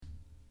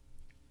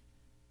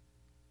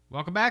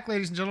Welcome back,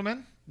 ladies and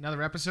gentlemen.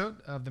 Another episode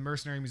of the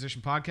Mercenary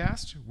Musician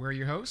Podcast. We're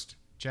your host,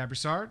 Chad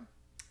Broussard.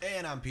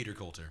 And I'm Peter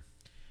Coulter.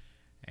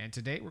 And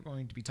today we're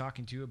going to be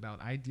talking to you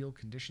about ideal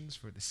conditions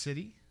for the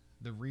city,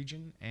 the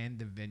region, and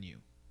the venue.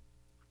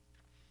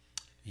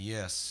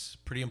 Yes,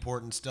 pretty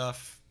important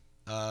stuff.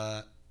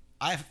 I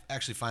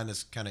actually find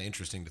this kind of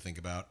interesting to think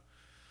about.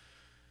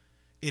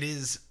 It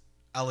is,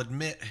 I'll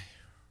admit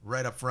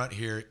right up front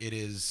here, it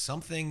is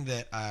something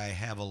that I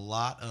have a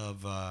lot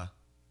of,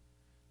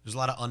 there's a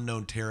lot of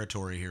unknown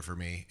territory here for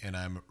me, and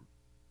I'm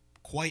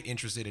quite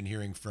interested in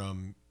hearing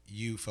from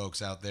you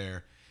folks out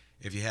there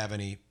if you have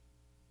any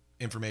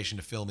information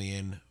to fill me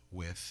in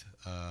with.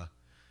 I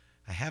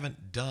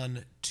haven't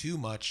done too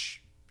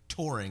much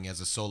touring as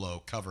a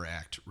solo cover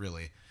act,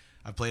 really.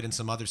 I've played in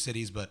some other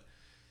cities, but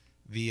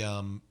the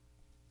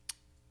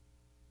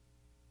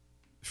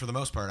for the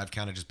most part, I've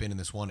kind of just been in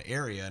this one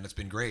area, and it's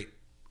been great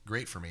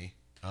for me.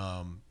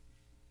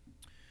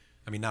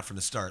 I mean, not from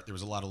the start. There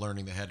was a lot of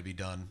learning that had to be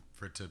done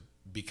for it to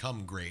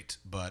become great,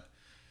 but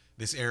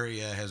this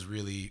area has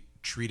really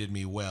treated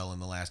me well in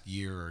the last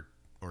year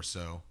or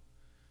so.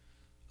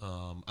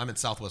 I'm in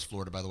Southwest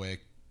Florida, by the way.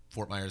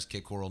 Fort Myers,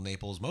 Cape Coral,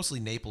 Naples. Mostly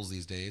Naples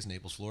these days,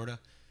 Naples, Florida.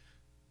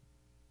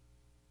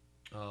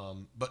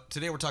 But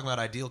today we're talking about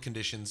ideal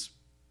conditions,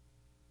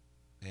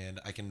 and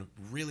I can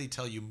really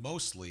tell you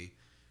mostly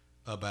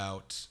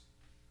about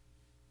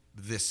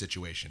this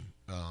situation.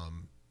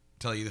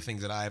 Tell you the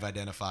things that I've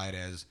identified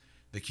as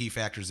the key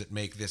factors that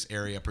make this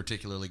area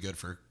particularly good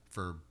for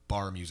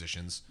bar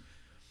musicians.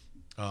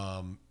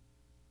 The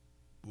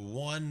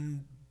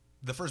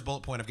first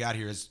bullet point I've got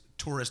here is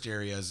tourist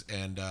areas,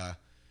 and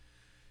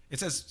it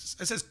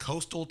says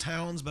coastal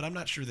towns, but I'm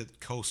not sure that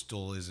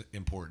coastal is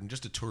important.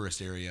 Just a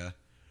tourist area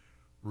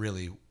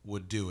really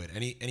would do it.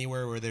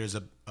 Anywhere where there's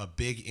a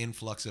big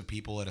influx of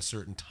people at a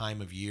certain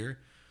time of year,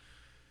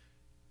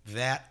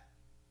 that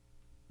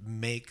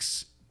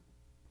makes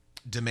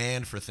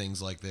demand for things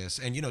like this.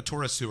 And,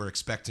 tourists who are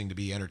expecting to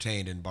be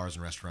entertained in bars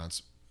and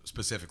restaurants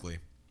specifically,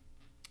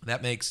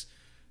 that makes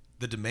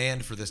the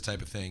demand for this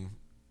type of thing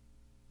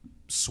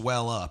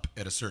swell up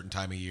at a certain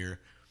time of year.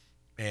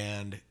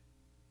 And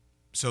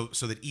so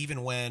that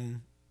even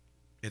when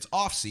it's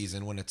off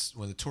season, when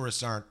the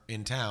tourists aren't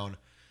in town,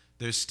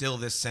 there's still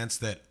this sense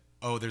that,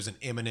 there's an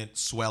imminent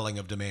swelling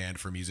of demand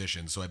for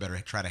musicians, so I better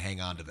try to hang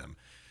on to them.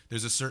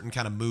 There's a certain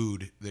kind of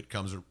mood that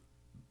comes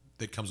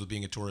with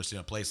being a tourist in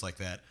a place like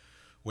that,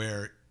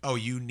 where,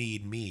 you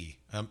need me,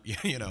 to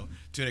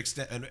an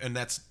extent. And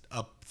that's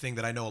a thing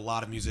that I know a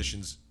lot of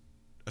musicians,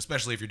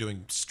 especially if you're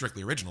doing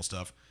strictly original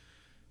stuff,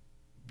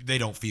 they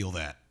don't feel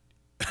that.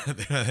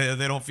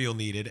 They don't feel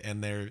needed,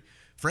 and they're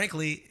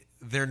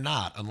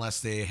not, unless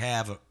they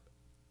have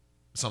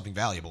something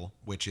valuable,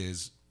 which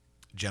is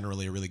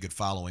generally a really good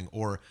following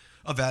or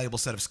a valuable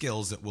set of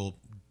skills that will,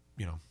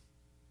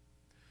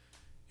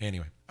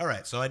 Anyway. All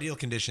right. So ideal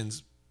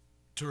conditions,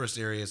 tourist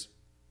areas,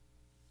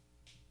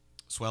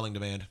 swelling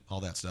demand, all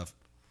that stuff.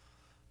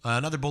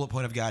 Another bullet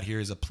point I've got here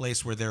is a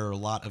place where there are a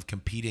lot of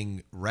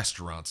competing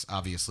restaurants.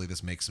 Obviously,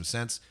 this makes some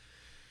sense.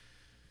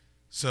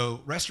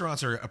 So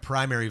restaurants are a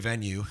primary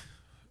venue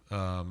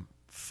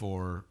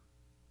for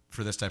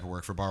this type of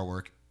work, for bar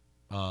work.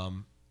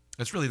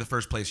 That's really the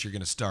first place you're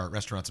going to start,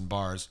 restaurants and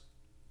bars.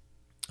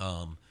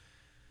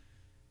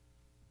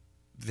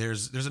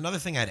 There's another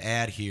thing I'd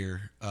add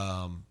here,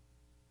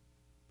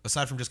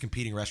 aside from just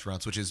competing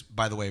restaurants, which is,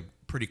 by the way,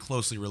 pretty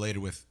closely related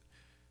with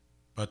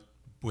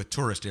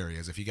tourist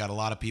areas. If you got a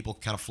lot of people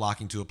kind of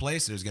flocking to a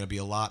place, there's going to be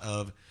a lot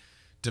of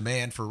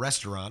demand for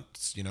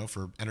restaurants,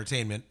 for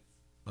entertainment,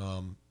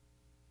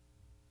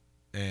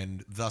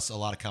 and thus a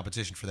lot of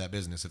competition for that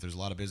business. If there's a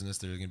lot of business,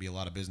 there's going to be a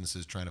lot of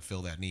businesses trying to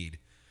fill that need.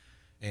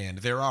 And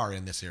there are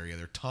in this area.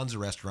 There are tons of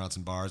restaurants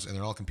and bars, and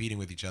they're all competing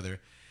with each other.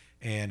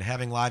 And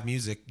having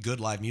good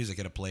live music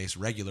at a place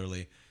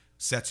regularly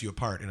sets you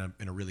apart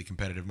in a really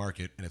competitive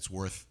market, and it's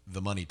worth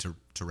the money to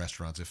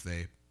restaurants if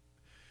they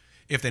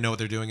know what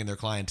they're doing and their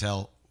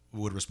clientele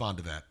would respond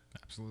to that.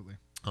 Absolutely.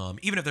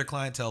 Even if their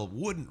clientele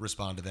wouldn't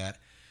respond to that,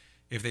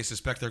 if they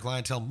suspect their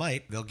clientele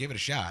might, they'll give it a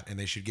shot, and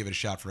they should give it a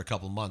shot for a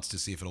couple months to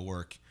see if it'll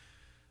work.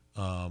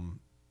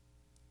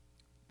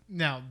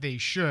 Now, they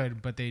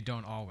should, but they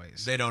don't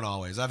always. They don't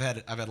always. I've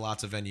had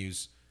lots of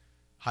venues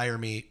hire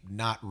me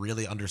not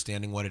really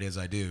understanding what it is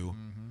I do,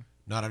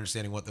 not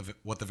understanding what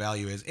the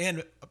value is,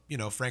 and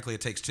frankly,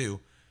 it takes two.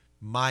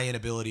 My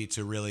inability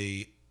to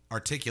really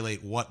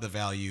articulate what the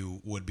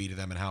value would be to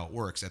them and how it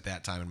works at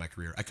that time in my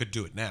career. I could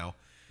do it now.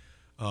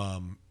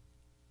 The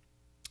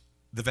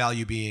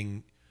value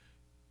being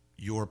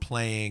you're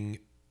playing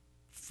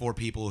for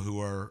people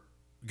who are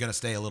going to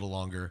stay a little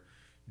longer,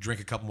 drink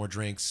a couple more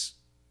drinks,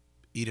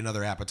 eat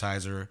another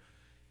appetizer,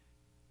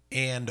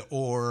 and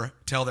or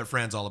tell their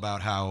friends all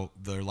about how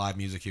their live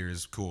music here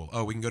is cool.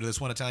 Oh, we can go to this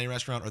one Italian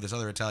restaurant or this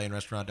other Italian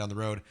restaurant down the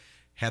road.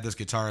 Had this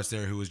guitarist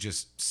there who was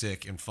just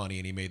sick and funny,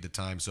 and he made the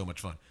time so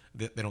much fun.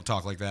 They don't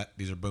talk like that.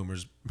 These are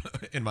boomers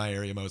in my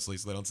area mostly,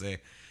 so they don't say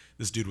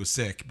this dude was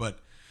sick. But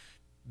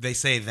they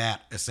say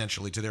that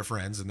essentially to their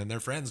friends, and then their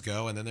friends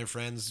go, and then their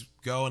friends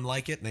go and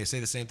like it, and they say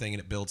the same thing,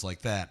 and it builds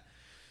like that.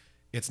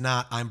 It's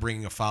not, I'm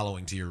bringing a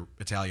following to your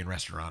Italian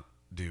restaurant,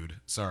 dude.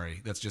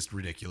 Sorry, that's just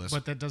ridiculous.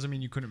 But that doesn't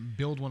mean you couldn't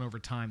build one over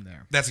time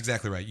there. That's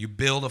exactly right. You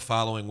build a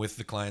following with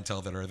the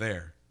clientele that are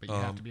there. But you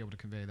have to be able to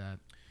convey that.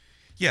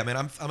 Yeah, man,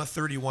 I'm a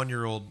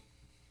 31-year-old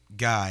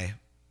guy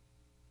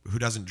who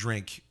doesn't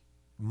drink.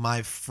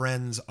 My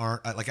friends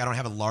aren't, like, I don't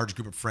have a large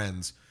group of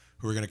friends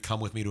who are going to come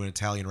with me to an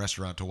Italian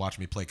restaurant to watch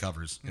me play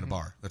covers in a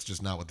bar. That's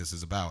just not what this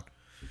is about.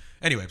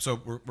 Anyway,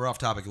 so we're off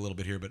topic a little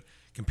bit here, but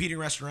competing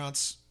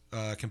restaurants,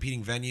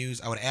 competing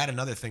venues. I would add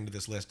another thing to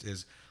this list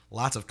is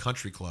lots of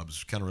country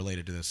clubs kind of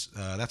related to this.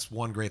 That's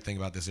one great thing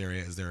about this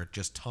area is there are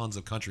just tons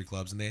of country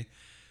clubs, and they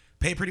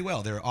pay pretty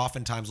well. They're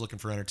oftentimes looking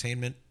for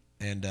entertainment,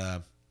 and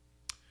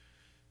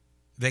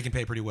they can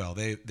pay pretty well.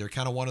 They're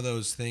kind of one of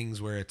those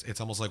things where it's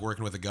almost like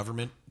working with the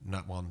government.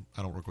 Not one.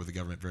 I don't work with the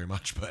government very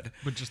much, but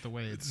just the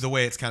way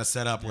it's kind of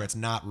set up, where it's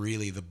not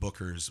really the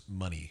booker's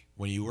money.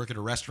 When you work at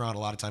a restaurant, a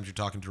lot of times you're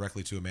talking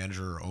directly to a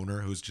manager or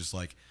owner who's just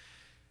like,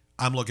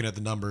 I'm looking at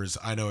the numbers.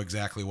 I know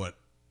exactly what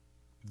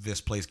this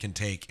place can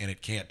take, and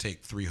it can't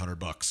take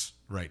 $300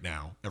 right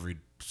now every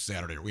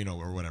Saturday, or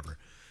or whatever.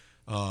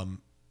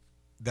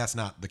 That's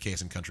not the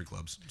case in country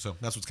clubs. So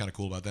that's what's kind of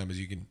cool about them is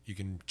you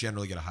can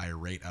generally get a higher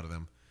rate out of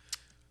them.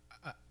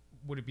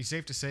 Would it be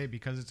safe to say,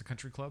 because it's a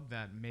country club,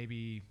 that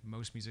maybe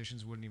most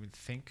musicians wouldn't even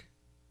think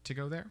to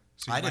go there?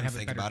 So you might have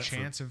a better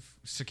chance of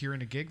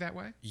securing a gig that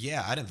way?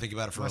 Yeah, I didn't think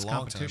about it for a long time.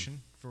 Less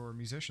competition for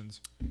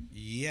musicians.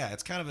 Yeah,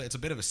 it's a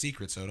bit of a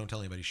secret, so don't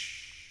tell anybody.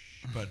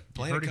 Shh. But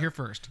you heard it here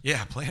first.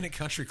 Yeah, playing at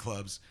country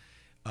clubs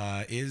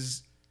I'm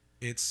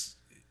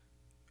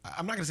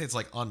not going to say it's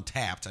like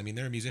untapped. I mean,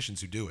 there are musicians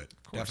who do it,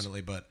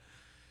 definitely, but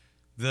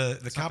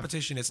the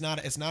competition, it's not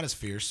as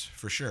fierce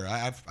for sure. I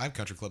have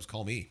country clubs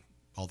call me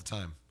all the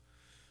time.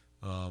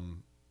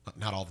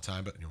 Not all the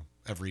time, but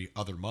every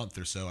other month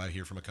or so, I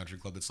hear from a country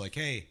club that's like,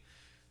 "Hey,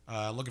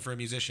 I'm looking for a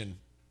musician.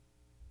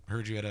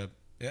 Heard you at a,"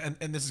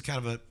 and this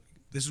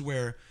is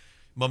where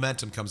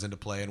momentum comes into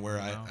play, and where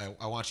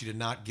I want you to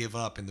not give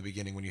up in the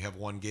beginning when you have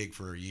one gig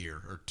for a year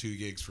or two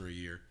gigs for a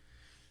year.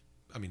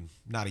 I mean,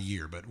 not a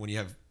year, but when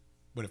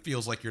it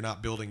feels like you're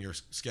not building your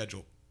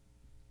schedule.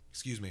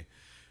 Excuse me.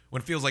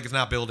 When it feels like it's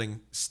not building,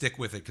 stick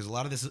with it, because a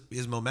lot of this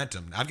is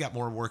momentum. I've got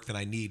more work than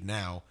I need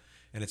now.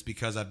 And it's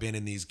because I've been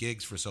in these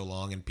gigs for so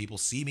long and people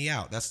see me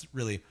out. That's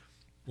really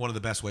one of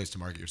the best ways to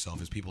market yourself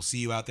is people see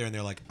you out there and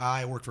they're like,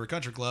 I work for a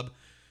country club.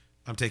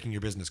 I'm taking your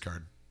business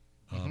card.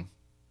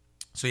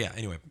 So yeah,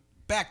 anyway,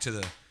 back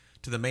to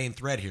the main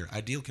thread here.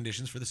 Ideal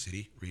conditions for the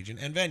city, region,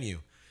 and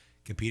venue.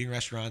 Competing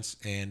restaurants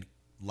and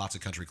lots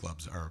of country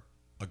clubs are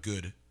a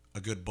good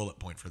bullet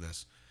point for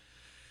this.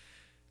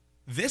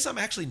 This I'm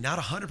actually not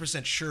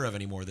 100% sure of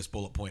anymore, this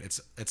bullet point.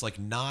 It's like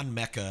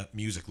non-Mecca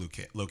music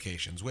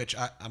locations, which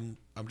I'm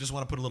just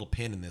want to put a little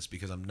pin in this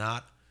because I'm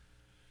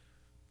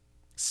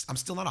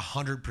still not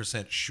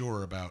 100%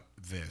 sure about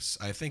this.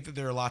 I think that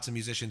there are lots of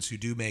musicians who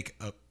do make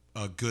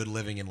a good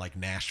living in like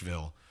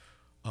Nashville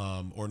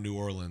or New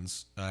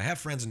Orleans. I have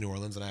friends in New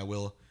Orleans, and I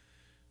will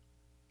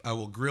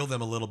grill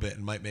them a little bit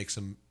and might make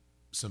some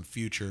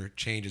future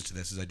changes to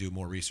this as I do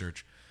more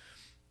research.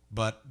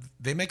 But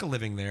they make a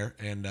living there,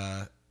 and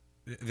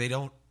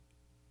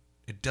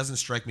it doesn't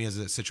strike me as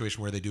a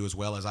situation where they do as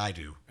well as I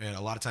do. And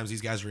a lot of times these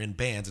guys are in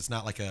bands. It's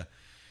not like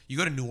you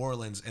go to New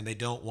Orleans and they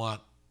don't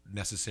want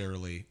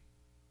necessarily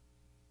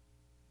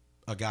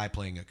a guy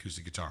playing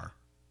acoustic guitar.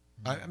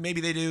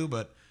 Maybe they do,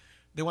 but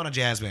they want a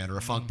jazz band or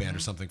a funk band or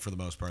something for the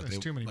most part. There's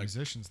too many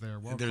musicians there.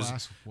 World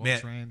class, well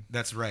trained.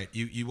 That's right.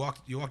 You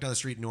walk down the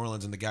street in New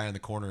Orleans and the guy in the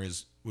corner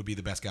would be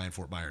the best guy in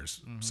Fort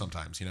Myers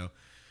sometimes,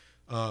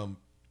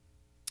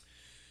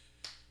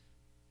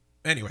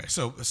 Anyway,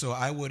 so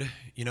I would,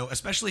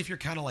 especially if you're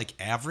kind of like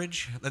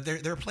average,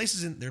 there are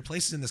places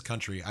in this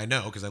country, I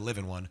know because I live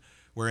in one,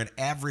 where an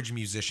average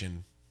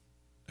musician,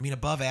 I mean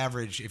above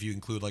average if you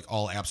include like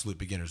all absolute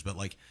beginners, but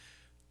like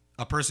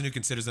a person who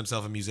considers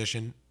themselves a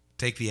musician,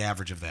 take the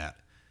average of that.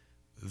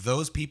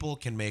 Those people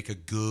can make a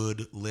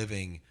good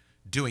living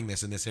doing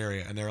this in this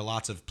area, and there are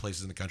lots of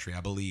places in the country,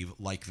 I believe,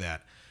 like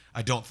that.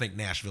 I don't think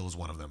Nashville is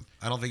one of them.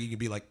 I don't think you can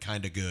be like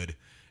kind of good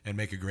and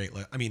make a great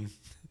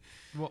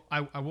Well,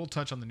 I will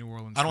touch on the New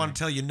Orleans. I don't want to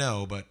tell you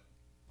no, but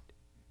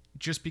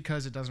just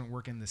because it doesn't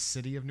work in the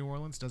city of New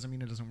Orleans doesn't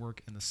mean it doesn't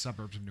work in the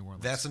suburbs of New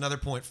Orleans. That's another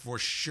point for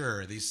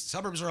sure. These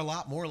suburbs are a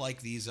lot more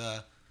like these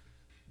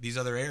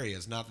other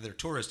areas. Not that they're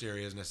tourist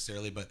areas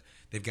necessarily, but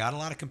they've got a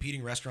lot of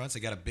competing restaurants. They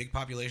got a big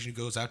population who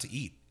goes out to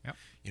eat. Yep.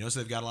 So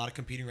they've got a lot of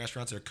competing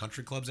restaurants. There are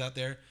country clubs out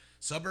there.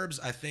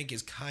 Suburbs, I think,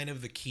 is kind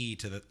of the key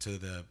to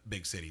the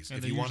big cities.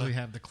 And they usually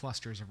have the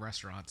clusters of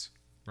restaurants.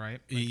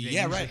 Right?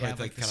 Right.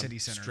 Like the city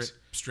centers.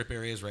 Strip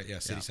areas, right? Yeah,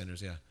 city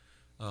centers, yeah.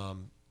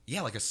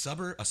 Like a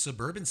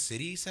suburban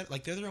city center,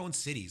 like they're their own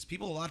cities.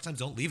 People a lot of times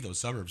don't leave those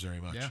suburbs very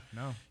much. Yeah,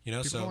 no.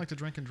 People don't like to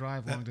drink and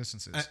drive long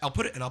distances. I'll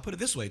put it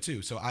this way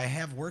too. So I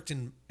have worked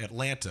in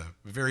Atlanta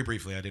very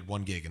briefly. I did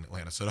one gig in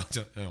Atlanta. So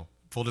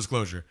full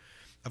disclosure,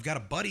 I've got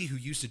a buddy who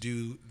used to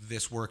do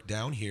this work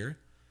down here.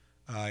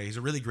 He's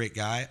a really great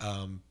guy.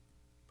 I'm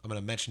going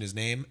to mention his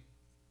name.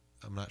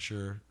 I'm not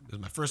sure. This is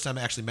my first time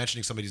actually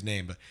mentioning somebody's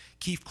name, but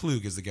Keith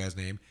Klug is the guy's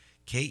name.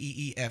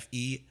 Keefe Klug.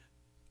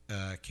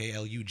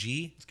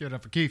 Let's give it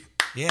up for Keith.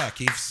 Yeah,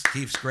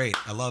 Keith's great.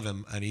 I love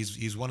him, and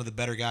he's one of the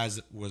better guys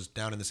that was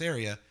down in this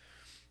area.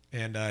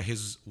 And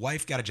his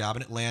wife got a job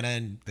in Atlanta,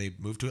 and they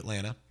moved to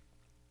Atlanta.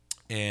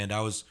 And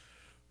I was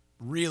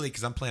really,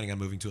 because I'm planning on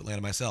moving to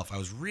Atlanta myself, I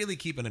was really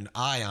keeping an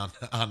eye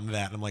on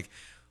that. And I'm like,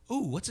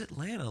 ooh, what's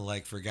Atlanta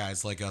like for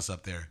guys like us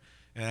up there?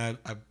 And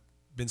I've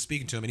been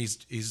speaking to him, and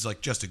he's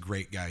like just a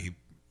great guy. He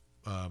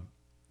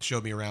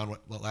showed me around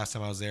last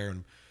time I was there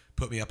and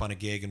put me up on a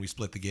gig, and we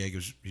split the gig.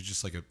 He's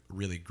just like a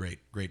really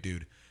great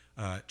dude.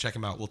 Check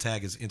him out. We'll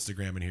tag his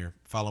Instagram in here.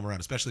 Follow him around,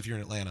 especially if you're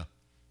in Atlanta.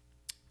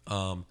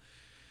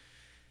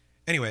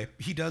 Anyway,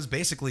 he does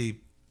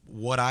basically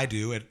what I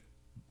do at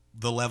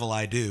the level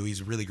I do.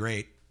 He's really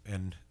great,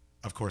 and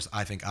of course,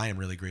 I think I am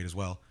really great as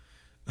well.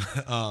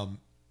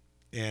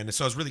 And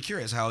so I was really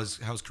curious how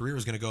his career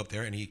was going to go up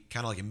there, and he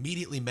kind of like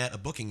immediately met a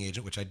booking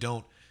agent, which I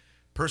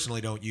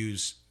personally don't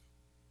use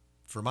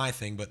for my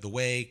thing, but the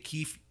way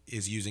Keith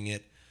is using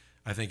it,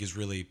 I think is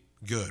really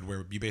good,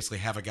 where you basically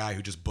have a guy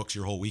who just books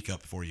your whole week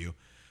up for you.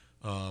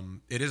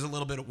 It is a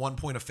little bit at one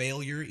point a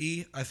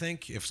failure-y, I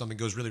think. If something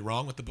goes really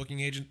wrong with the booking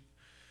agent,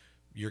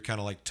 you're kind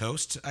of like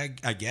toast, I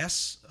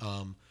guess.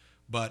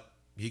 But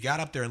he got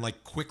up there and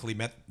like quickly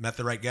met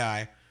the right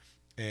guy,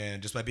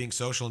 and just by being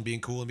social and being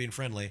cool and being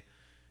friendly,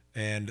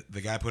 and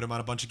the guy put him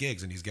on a bunch of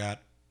gigs, and he's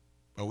got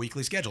a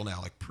weekly schedule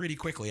now, like pretty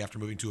quickly after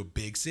moving to a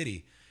big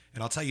city.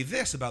 And I'll tell you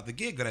this about the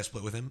gig that I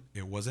split with him.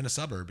 It was in a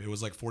suburb. It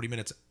was like 40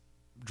 minutes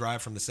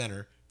drive from the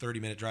center,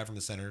 30-minute drive from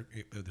the center.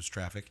 There's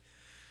traffic.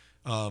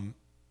 And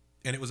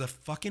it was a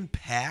fucking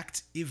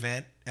packed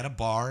event at a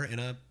bar in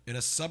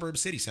a suburb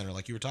city center,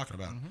 like you were talking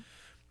about.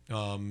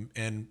 Mm-hmm.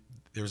 And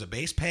there was a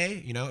base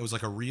pay, it was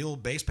like a real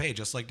base pay,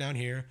 just like down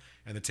here.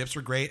 And the tips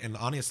were great. And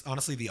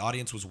honestly, the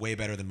audience was way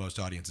better than most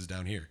audiences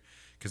down here,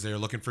 because they were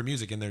looking for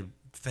music, and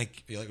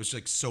it was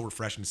like so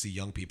refreshing to see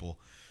young people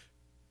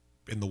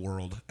in the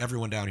world.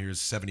 Everyone down here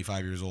is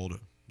 75 years old,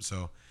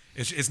 so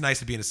it's nice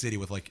to be in a city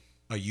with like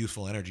a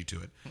youthful energy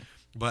to it.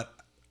 But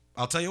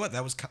I'll tell you what,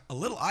 that was a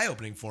little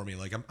eye-opening for me.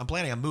 Like I'm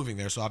planning on moving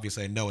there, so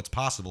obviously I know it's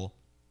possible,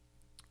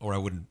 or I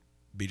wouldn't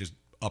be just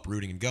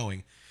uprooting and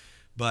going.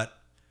 But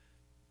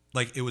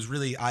like it was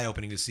really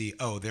eye-opening to see,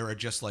 there are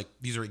just like,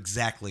 these are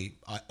exactly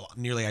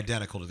nearly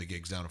identical to the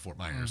gigs down in Fort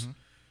Myers. Mm-hmm.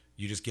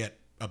 You just get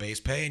a base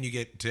pay and you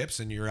get tips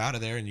and you're out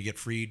of there, and you get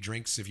free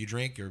drinks if you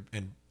drink,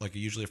 and like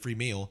usually a free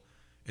meal.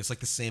 It's like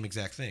the same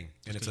exact thing,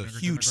 and it's a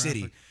huge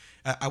city.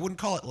 I wouldn't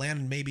call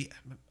Atlanta,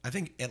 I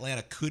think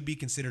Atlanta could be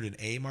considered an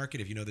A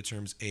market if you know the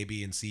terms A,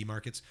 B, and C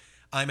markets.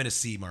 I'm in a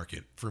C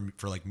market for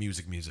like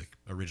music,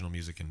 original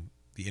music, and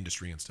the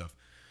industry and stuff.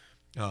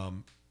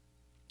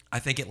 I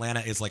think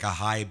Atlanta is like a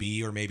high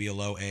B or maybe a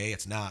low A.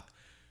 It's not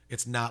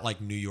like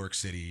New York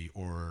City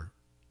or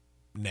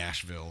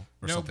Nashville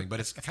or something, but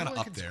it's kind of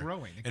up there.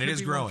 Growing. And it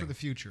is growing for the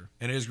future.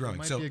 And it is growing.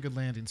 It might be a good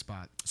landing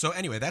spot. So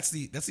anyway, that's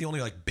the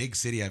only like big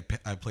city I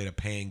played a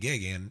paying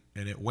gig in,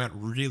 and it went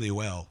really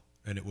well,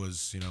 and it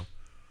was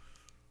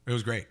it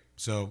was great.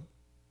 So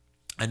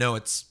I know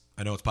it's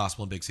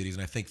possible in big cities,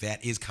 and I think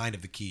that is kind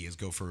of the key, is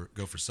go for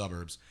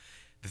suburbs.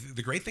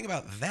 The great thing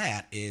about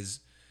that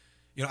is,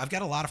 I've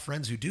got a lot of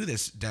friends who do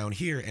this down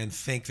here and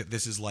think that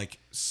this is like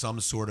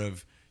some sort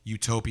of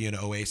utopian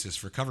oasis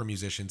for cover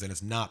musicians, and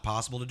it's not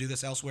possible to do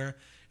this elsewhere.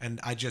 And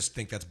I just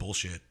think that's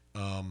bullshit.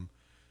 I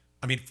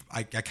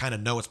kind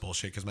of know it's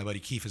bullshit because my buddy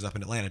Keith is up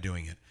in Atlanta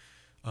doing it.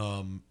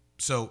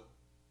 So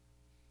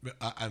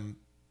I'm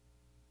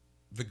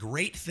the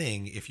great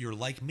thing, if you're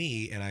like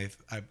me, and I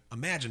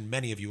imagine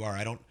many of you are.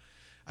 I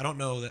don't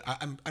know that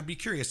I'd be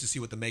curious to see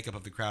what the makeup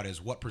of the crowd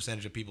is. What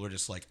percentage of people are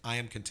just like, I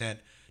am content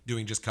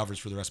doing just covers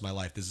for the rest of my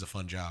life. This is a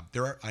fun job.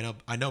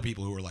 I know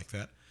people who are like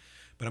that.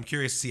 But I'm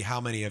curious to see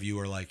how many of you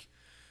are like,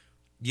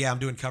 yeah, I'm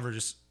doing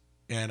covers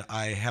and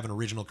I have an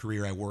original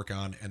career I work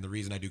on, and the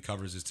reason I do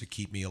covers is to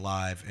keep me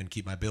alive and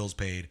keep my bills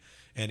paid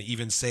and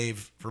even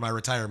save for my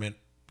retirement,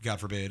 God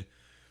forbid.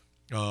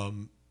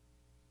 And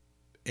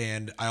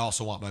I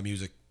also want my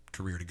music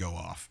career to go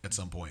off at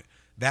some point.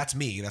 That's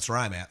me. That's where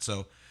I'm at.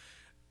 So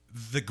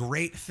the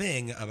great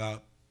thing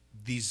about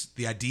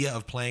the idea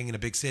of playing in a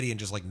big city and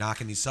just like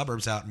knocking these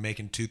suburbs out and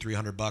making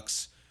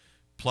 $200-300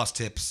 plus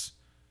tips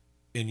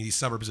in these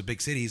suburbs of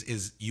big cities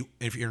is,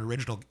 if you're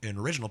an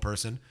original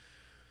person,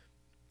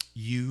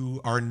 you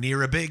are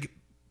near a big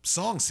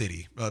song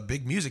city, a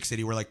big music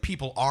city where like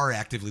people are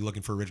actively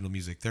looking for original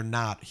music. They're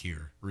not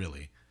here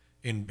really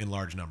in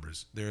large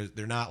numbers.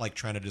 They're not like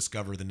trying to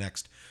discover the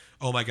next,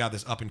 oh my God,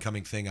 this up and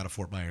coming thing out of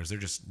Fort Myers.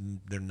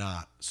 They're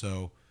not.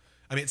 So,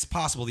 I mean, it's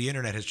possible the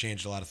internet has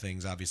changed a lot of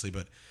things, obviously,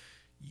 but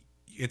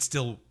it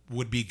still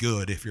would be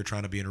good if you're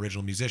trying to be an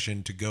original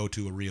musician to go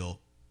to a real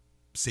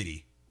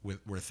city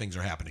where things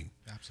are happening.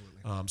 Absolutely.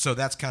 So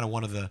that's kind of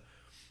one of the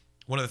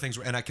things,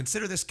 and I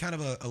consider this kind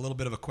of a little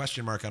bit of a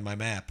question mark on my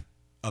map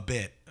a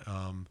bit.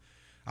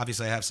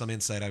 obviously I have some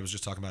insight. I was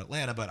just talking about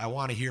Atlanta, but I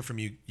want to hear from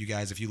you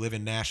guys. If you live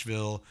in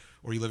Nashville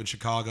or you live in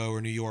Chicago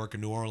or New York or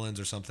New Orleans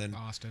or something,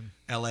 Austin,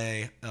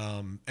 LA,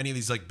 any of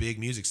these like big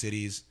music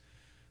cities,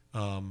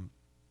 I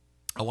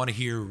want to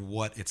hear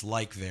what it's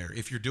like there.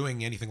 If you're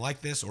doing anything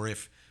like this, or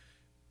if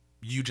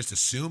you just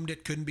assumed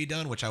it couldn't be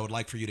done, which I would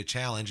like for you to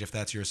challenge if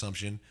that's your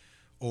assumption,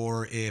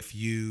 or if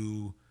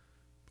you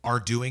are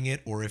doing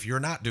it, or if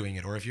you're not doing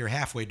it, or if you're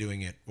halfway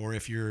doing it, or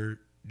if you're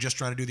just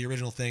trying to do the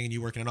original thing and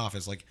you work in an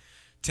office. Like,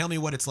 tell me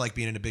what it's like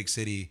being in a big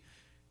city.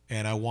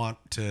 And I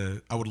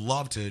would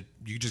love to,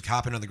 you just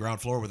hop in on the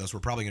ground floor with us. We're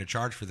probably going to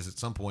charge for this at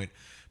some point.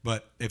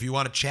 But if you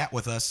want to chat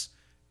with us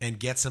and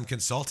get some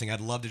consulting,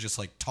 I'd love to just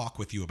like talk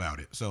with you about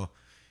it. So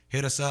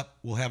hit us up.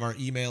 We'll have our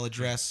email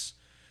address.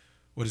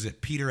 What is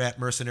it?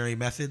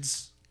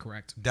 Peter@mercenarymethods.com.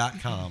 Correct.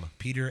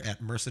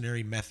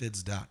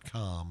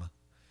 Peter@mercenarymethods.com.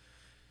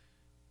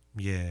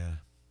 Yeah.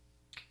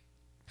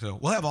 So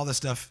we'll have all this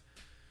stuff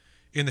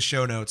in the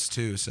show notes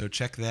too. So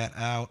check that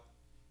out.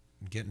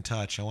 Get in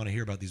touch. I want to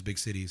hear about these big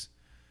cities.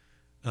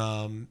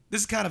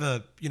 This is kind of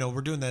a,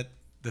 we're doing the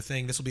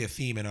thing. This will be a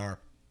theme in our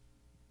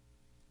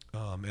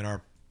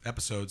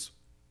episodes.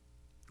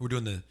 We're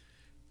doing the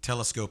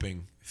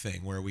telescoping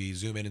thing where we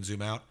zoom in and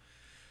zoom out.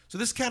 So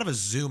this is kind of a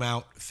zoom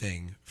out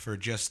thing for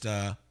just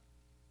for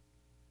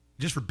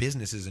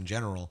businesses in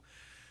general.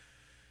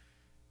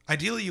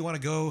 Ideally, you want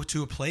to go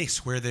to a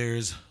place where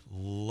there's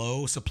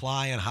low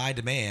supply and high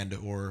demand,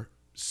 or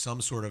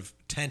some sort of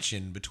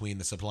tension between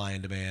the supply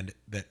and demand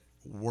that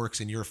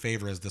works in your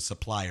favor as the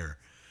supplier,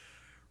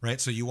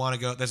 right? So you want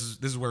to go, this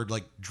is where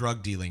like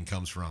drug dealing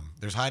comes from.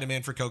 There's high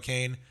demand for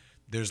cocaine.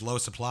 There's low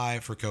supply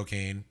for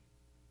cocaine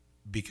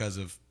because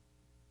of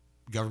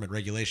government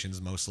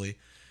regulations mostly.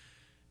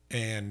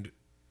 And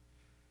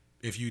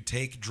if you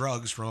take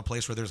drugs from a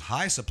place where there's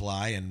high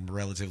supply and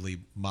relatively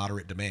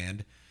moderate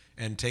demand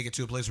and take it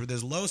to a place where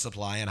there's low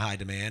supply and high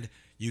demand,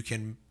 you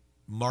can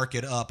mark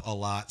it up a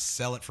lot,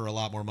 sell it for a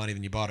lot more money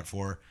than you bought it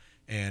for,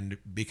 and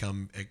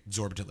become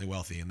exorbitantly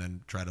wealthy, and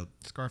then try to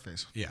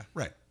Scarface. Yeah,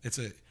 right.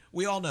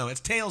 We all know it's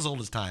tales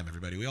old as time.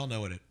 Everybody, we all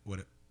know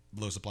what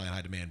low supply and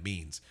high demand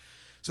means.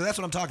 So that's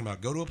what I'm talking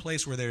about. Go to a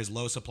place where there's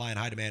low supply and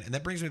high demand, and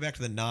that brings me back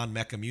to the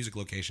non-Mecca music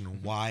location.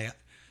 Mm-hmm. Why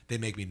they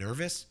make me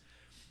nervous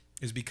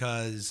is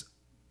because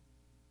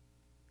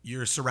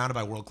you're surrounded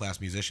by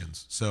world-class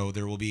musicians. So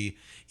there will be,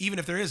 even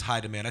if there is high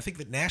demand, I think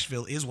that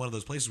Nashville is one of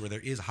those places where there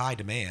is high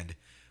demand,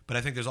 but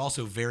I think there's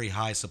also very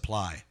high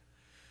supply.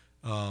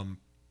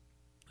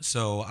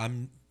 So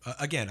I'm,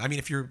 again, I mean,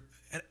 if you're,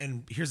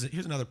 and here's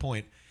another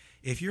point.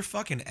 If you're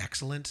fucking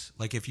excellent,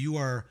 like if you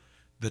are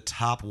the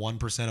top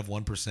 1% of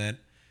 1%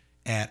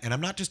 at, and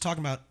I'm not just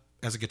talking about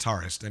as a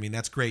guitarist. I mean,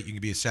 that's great. You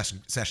can be a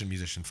session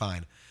musician,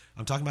 fine.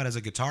 I'm talking about as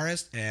a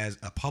guitarist, as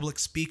a public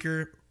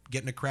speaker,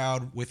 getting a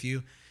crowd with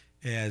you,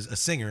 as a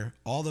singer,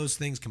 all those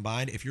things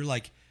combined. If you're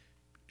like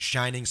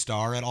shining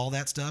star at all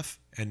that stuff,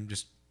 and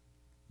just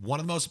one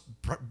of the most,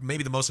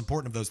 maybe the most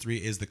important of those three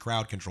is the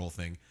crowd control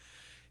thing.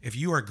 If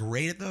you are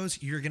great at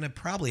those, you're going to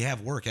probably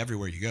have work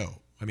everywhere you go.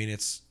 I mean,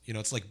 it's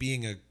like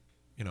being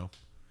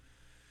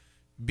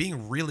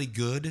being really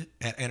good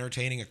at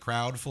entertaining a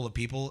crowd full of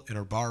people in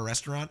a bar or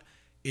restaurant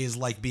is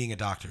like being a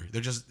doctor.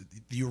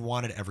 You're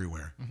wanted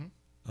everywhere.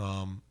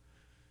 Mm-hmm.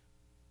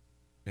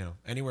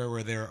 Anywhere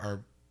where there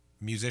are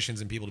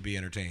musicians and people to be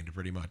entertained,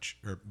 pretty much,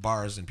 or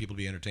bars and people to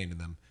be entertained in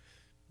them,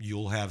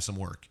 you'll have some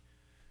work.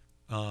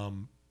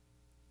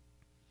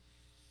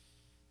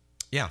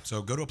 Yeah,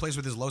 so go to a place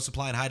where there's low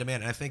supply and high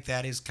demand, and I think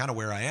that is kind of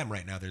where I am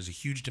right now. There's a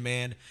huge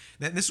demand.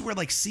 And this is where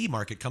like C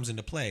market comes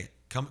into play.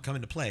 Come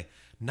into play.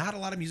 Not a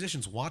lot of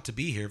musicians want to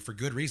be here for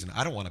good reason.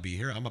 I don't want to be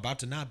here. I'm about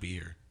to not be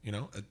here.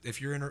 If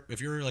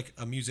you're like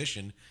a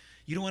musician,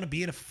 you don't want to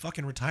be in a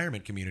fucking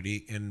retirement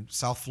community in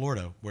South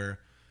Florida where,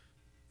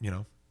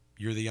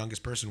 you're the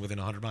youngest person within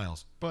 100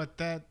 miles. But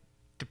that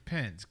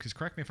depends, because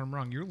correct me if I'm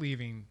wrong. You're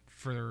leaving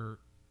to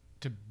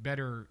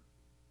better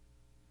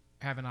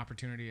have an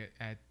opportunity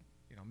at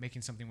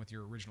making something with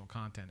your original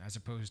content as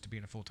opposed to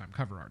being a full-time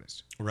cover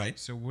artist. Right.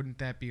 So wouldn't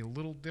that be a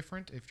little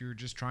different if you're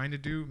just trying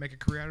to make a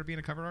career out of being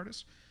a cover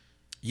artist?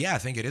 Yeah, I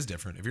think it is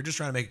different. If you're just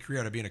trying to make a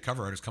career out of being a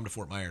cover artist, come to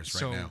Fort Myers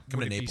right now.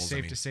 Come to Naples. So would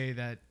it be safe to say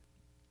that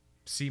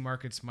C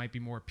markets might be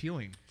more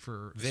appealing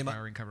for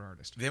aspiring cover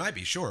artists? They might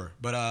be, sure.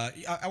 But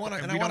I want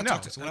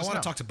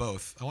to talk to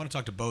both. I want to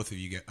talk to both of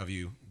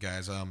you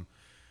guys.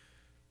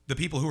 The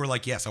people who are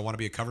like, yes, I want to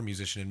be a cover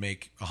musician and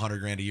make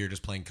 $100,000 a year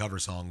just playing cover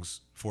songs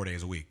 4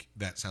 days a week.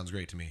 That sounds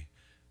great to me.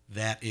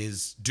 That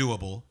is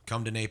doable.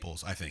 Come to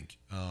Naples, I think.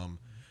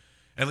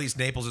 At least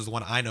Naples is the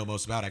one I know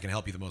most about. I can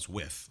help you the most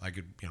with. I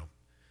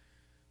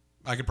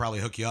could probably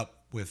hook you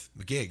up with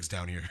the gigs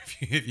down here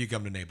if you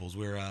come to Naples.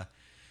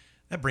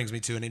 That brings me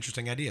to an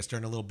interesting idea,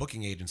 starting a little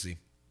booking agency.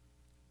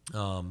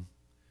 We'll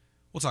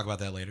talk about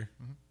that later.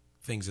 Mm-hmm.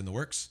 Things in the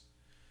works.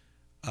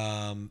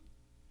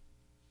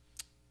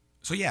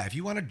 So yeah, if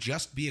you want to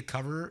just be a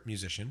cover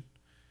musician,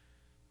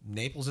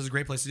 Naples is a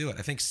great place to do it.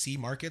 I think C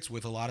markets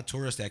with a lot of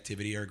tourist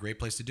activity are a great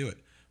place to do it.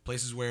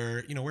 Places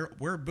where,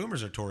 where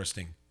boomers are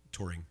touring.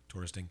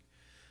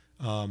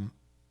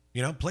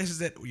 You know, places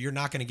that you're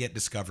not going to get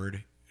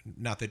discovered.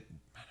 Not that,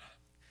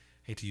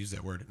 hate to use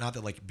that word, not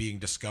that like being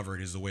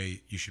discovered is the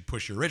way you should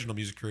push your original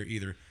music career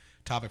either.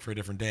 Topic for a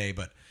different day,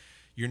 but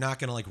you're not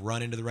going to like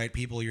run into the right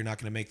people. You're not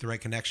going to make the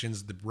right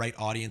connections. The right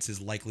audience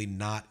is likely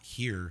not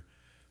here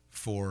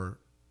for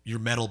your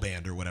metal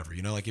band or whatever.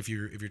 You know, like if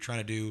you're trying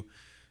to do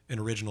an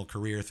original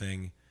career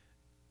thing,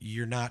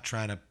 you're not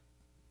trying to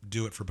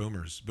do it for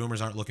boomers.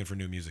 Boomers aren't looking for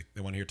new music.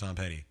 They want to hear Tom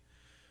Petty.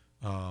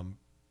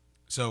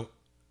 So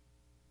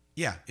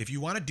yeah, if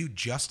you want to do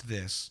just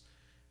this,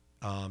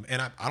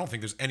 and I don't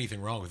think there's anything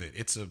wrong with it.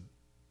 It's a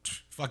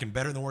fucking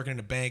better than working in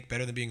a bank,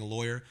 better than being a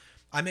lawyer.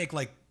 I make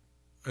like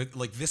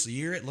this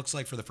year, it looks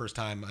like for the first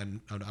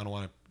time, I don't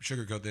want to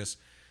sugarcoat this.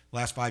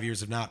 Last 5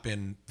 years have not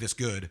been this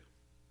good,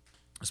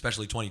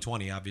 especially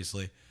 2020,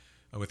 obviously,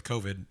 with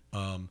COVID.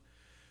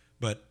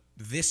 But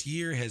this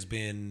year has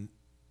been,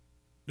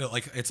 no,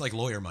 like it's like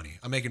lawyer money.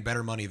 I'm making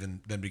better money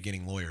than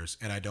beginning lawyers,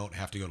 and I don't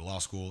have to go to law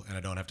school, and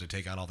I don't have to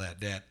take on all that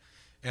debt,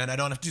 and I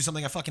don't have to do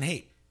something I fucking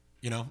hate.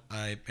 You know,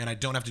 I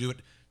don't have to do it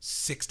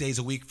 6 days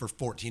a week for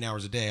 14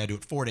 hours a day. I do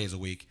it 4 days a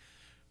week,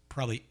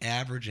 probably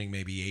averaging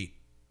maybe 8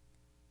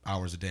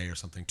 hours a day or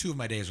something. 2 of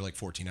my days are like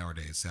 14-hour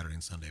days, Saturday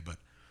and Sunday, but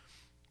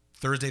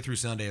Thursday through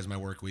Sunday is my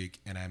work week,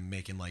 and I'm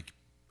making like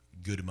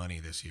good money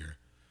this year.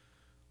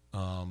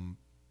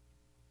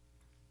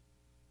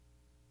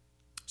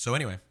 So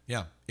anyway,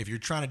 yeah, if you're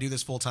trying to do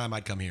this full time,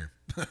 I'd come here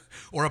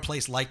or a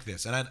place like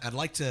this. And I'd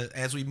like to,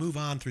 as we move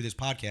on through this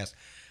podcast,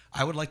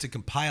 I would like to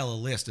compile a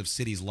list of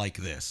cities like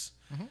this,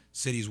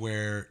 cities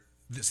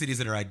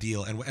that are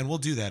ideal, and we'll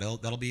do that.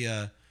 That'll be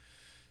a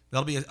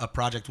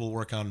project we'll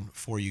work on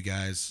for you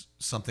guys.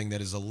 Something that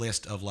is a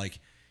list of like,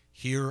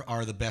 here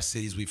are the best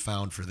cities we've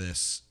found for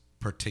this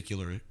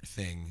particular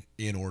thing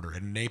in order.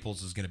 And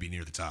Naples is going to be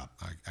near the top,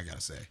 I gotta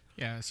say.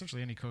 Yeah,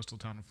 essentially any coastal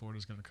town in Florida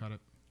is going to cut it.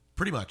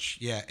 Pretty much,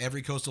 yeah.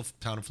 Every coastal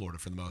town in Florida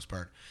for the most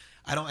part.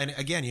 And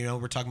again, you know,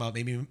 we're talking about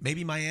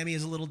maybe Miami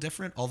is a little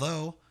different.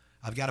 Although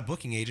I've got a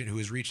booking agent who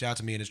has reached out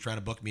to me and is trying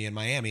to book me in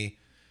Miami.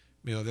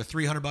 You know, they're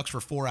 $300 for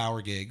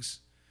 4-hour gigs,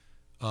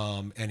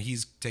 and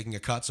he's taking a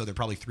cut, so they're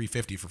probably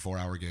 $350 for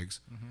 4-hour gigs.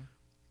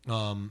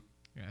 Yeah,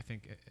 I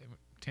think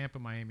Tampa,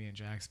 Miami, and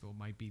Jacksonville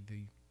might be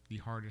the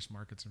hardest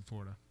markets in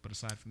Florida. But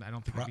aside from that, I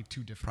don't think it'd be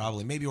too different.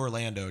 Probably. Maybe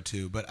Orlando,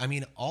 too. But, I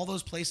mean, all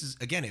those places,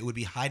 again, it would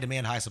be high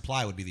demand, high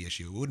supply would be the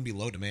issue. It wouldn't be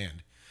low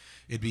demand.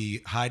 It'd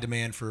be high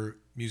demand for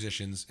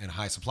musicians and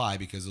high supply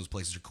because those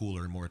places are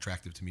cooler and more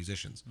attractive to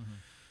musicians.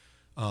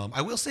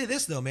 I will say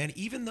this, though, man.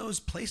 Even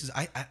those places,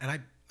 I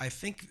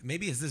think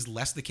maybe is this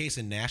less the case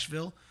in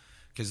Nashville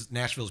because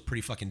Nashville is pretty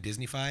fucking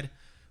Disney-fied.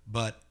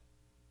 But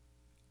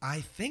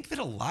I think that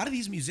a lot of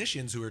these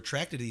musicians who are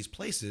attracted to these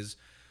places,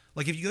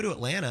 like if you go to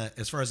Atlanta,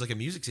 as far as like a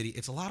music city,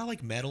 it's a lot of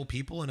like metal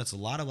people and it's a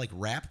lot of like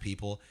rap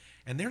people,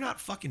 and they're not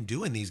fucking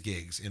doing these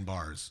gigs in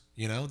bars.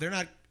 You know, they're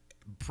not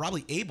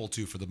probably able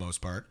to for the most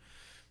part.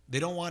 They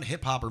don't want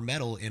hip hop or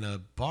metal in a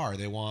bar.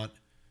 They want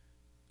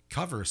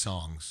cover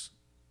songs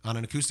on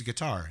an acoustic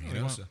guitar. You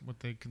know, so what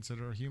they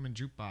consider a human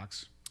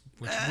jukebox,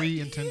 which we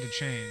intend to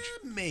change.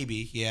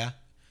 Maybe, yeah,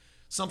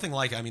 something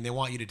like. I mean, they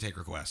want you to take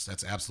requests.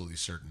 That's absolutely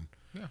certain.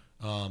 Yeah.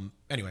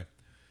 Anyway.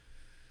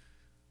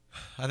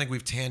 I think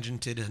we've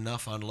tangented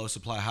enough on low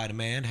supply, high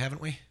demand,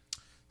 haven't we?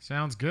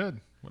 Sounds good.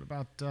 What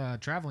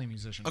about traveling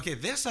musician? Okay,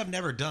 this I've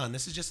never done.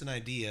 This is just an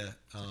idea.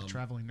 Like a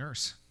traveling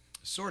nurse.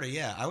 Sort of,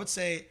 yeah. I would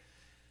say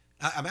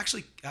I'm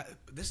actually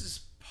this is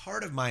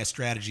part of my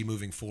strategy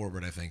moving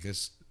forward, I think.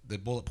 The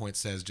bullet point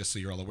says, just so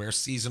you're all aware,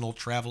 seasonal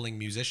traveling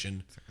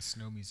musician. It's like a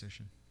snow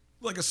musician.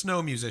 Like a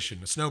snow musician,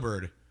 a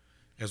snowbird,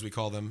 as we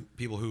call them.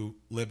 People who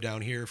live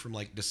down here from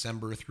like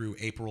December through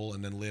April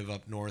and then live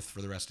up north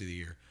for the rest of the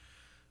year.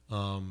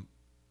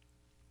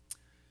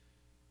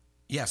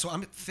 Yeah, so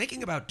I'm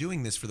thinking about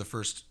doing this for the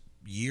first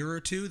year or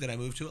two that I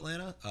moved to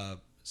Atlanta.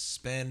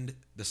 Spend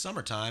the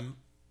summertime,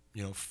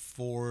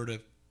 4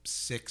 to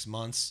 6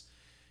 months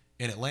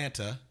in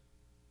Atlanta,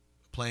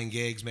 playing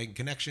gigs, making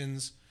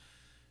connections,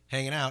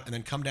 hanging out, and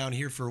then come down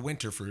here for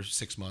winter for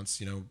 6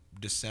 months,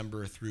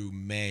 December through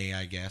May,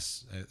 I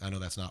guess. I know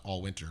that's not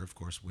all winter, of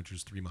course.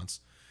 Winter's 3 months.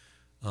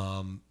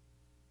 But,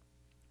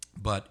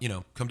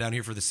 come down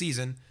here for the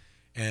season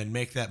and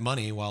make that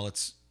money while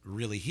it's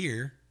really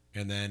here,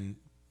 and then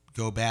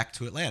go back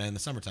to Atlanta in the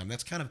summertime.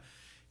 That's kind of,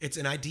 it's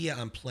an idea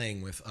I'm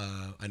playing with.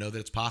 I know that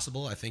it's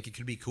possible. I think it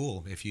could be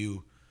cool if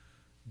you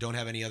don't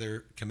have any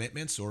other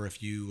commitments, or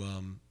if you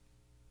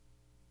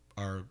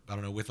are, I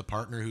don't know, with a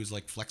partner who's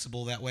like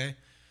flexible that way.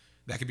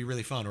 That could be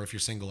really fun. Or if you're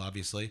single,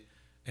 obviously,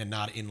 and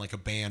not in like a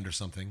band or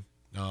something.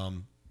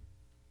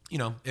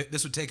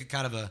 This would take a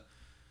kind of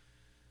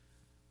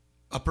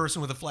a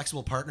person with a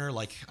flexible partner,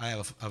 like I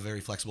have a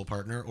very flexible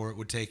partner, or it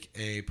would take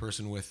a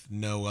person with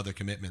no other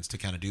commitments to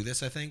kind of do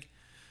this, I think.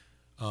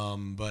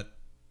 But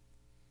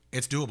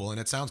it's doable, and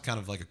it sounds kind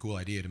of like a cool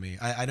idea to me.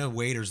 I know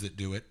waiters that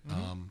do it.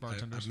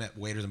 I've met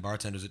waiters and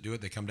bartenders that do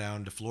it. They come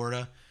down to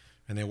Florida,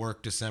 and they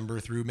work December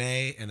through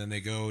May, and then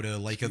they go to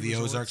Lake of the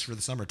Ozarks for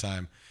the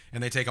summertime.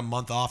 And they take a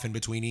month off in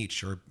between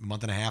each, or a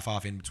month and a half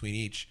off in between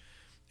each.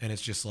 And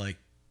it's just like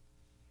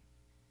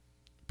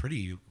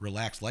pretty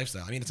relaxed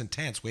lifestyle. I mean, it's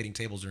intense. Waiting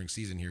tables during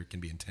season here can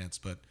be intense,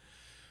 but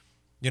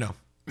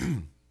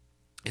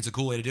it's a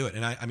cool way to do it.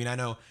 And I mean, I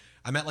know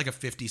I met like a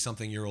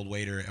 50-something-year-old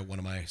waiter at one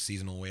of my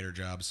seasonal waiter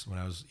jobs when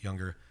I was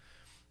younger,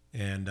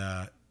 and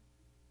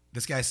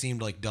this guy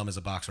seemed like dumb as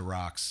a box of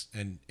rocks,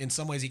 and in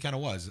some ways he kind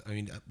of was. I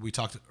mean, we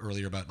talked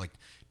earlier about like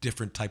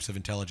different types of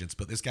intelligence,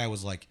 but this guy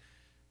was like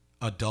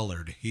a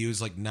dullard. He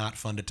was like not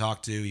fun to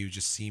talk to. He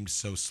just seemed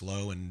so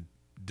slow and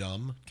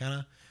dumb,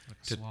 kind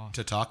of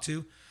to talk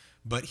to.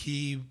 But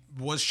he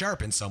was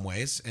sharp in some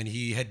ways, and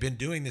he had been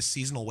doing this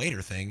seasonal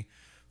waiter thing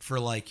for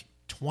like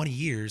 20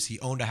 years. He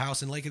owned a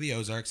house in Lake of the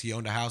Ozarks. He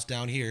owned a house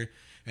down here,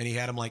 and he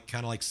had them like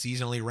kind of like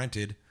seasonally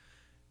rented.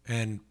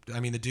 And I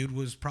mean, the dude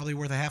was probably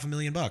worth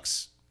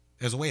 $500,000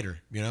 as a waiter.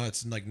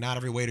 It's like not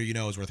every waiter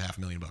is worth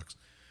 $500,000.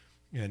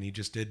 And he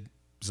just did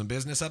some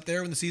business up there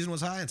when the season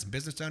was high and some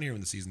business down here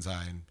when the season's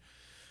high, and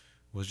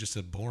was just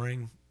a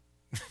boring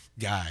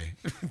guy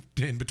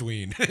in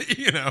between.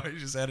 He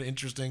just had an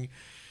interesting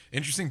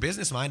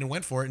business mind and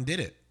went for it and did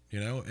it.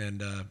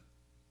 And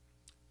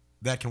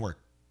that can work.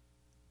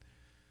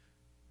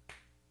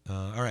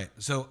 All right,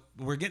 so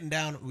we're getting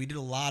down. We did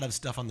a lot of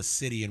stuff on the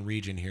city and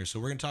region here, so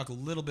we're going to talk a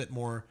little bit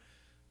more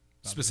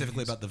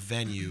specifically about the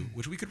venue,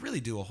 which we could really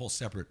do a whole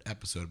separate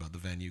episode about the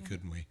venue,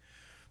 couldn't we?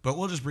 But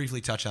we'll just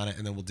briefly touch on it,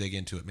 and then we'll dig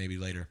into it maybe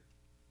later.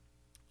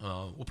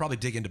 We'll probably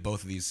dig into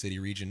both of these, city,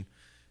 region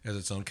as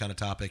its own kind of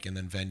topic, and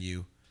then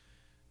venue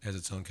as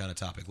its own kind of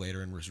topic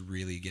later, and we'll just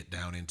really get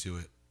down into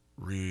it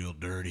real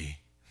dirty.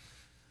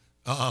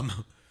 I'd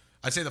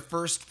say the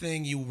first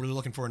thing you were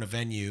looking for in a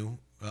venue,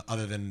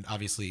 other than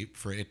obviously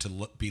for it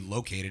to be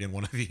located in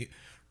one of the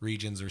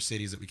regions or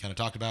cities that we kind of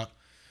talked about,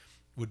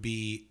 would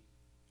be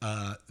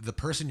the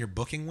person you're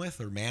booking with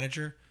or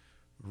manager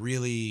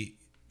really,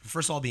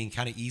 first of all, being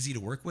kind of easy to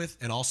work with,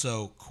 and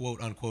also,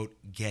 quote unquote,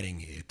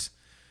 getting it.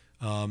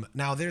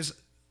 Now, there's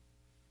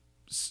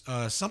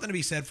something to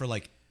be said for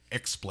like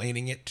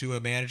explaining it to a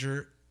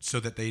manager so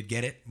that they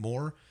get it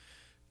more.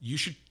 You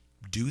should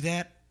do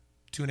that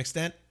to an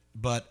extent,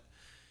 but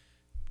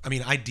I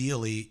mean,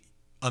 ideally,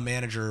 a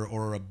manager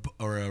or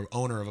a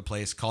owner of a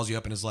place calls you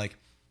up and is like,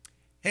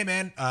 "Hey,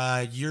 man,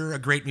 you're a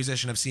great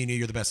musician. I've seen you.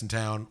 You're the best in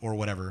town," or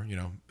whatever.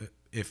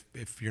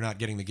 If you're not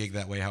getting the gig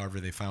that way, however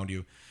they found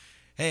you.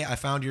 "Hey, I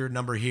found your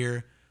number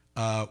here.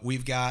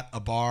 We've got a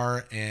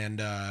bar,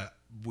 and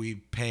we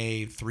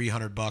pay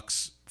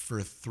 $300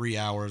 for 3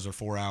 hours or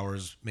 4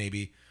 hours,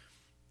 maybe,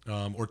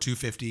 or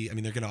 $250. I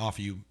mean, they're going to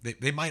offer you.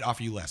 They might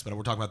offer you less, but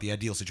we're talking about the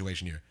ideal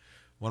situation here.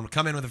 When we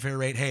come in with a fair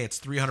rate, hey, it's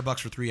 $300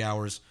 for 3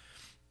 hours.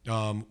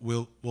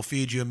 We'll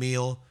feed you a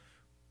meal.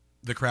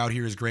 The crowd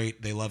here is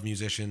great. They love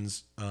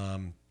musicians.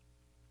 And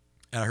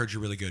I heard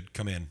you're really good.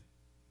 Come in."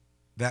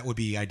 That would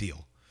be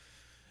ideal.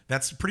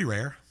 That's pretty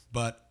rare,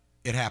 but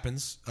it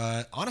happens.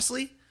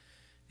 Honestly,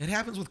 it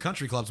happens with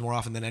country clubs more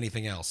often than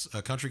anything else.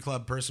 A country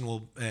club person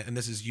will, and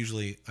this is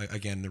usually,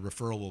 again, the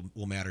referral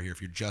will matter here.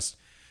 If you're just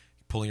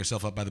pulling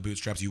yourself up by the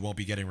bootstraps, you won't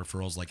be getting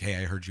referrals like,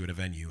 "Hey, I heard you at a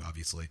venue,"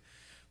 obviously.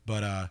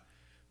 But,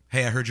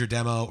 "Hey, I heard your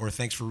demo," or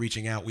 "Thanks for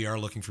reaching out. We are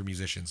looking for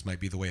musicians," might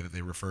be the way that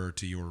they refer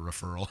to your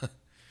referral.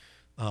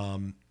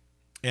 And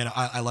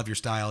I love your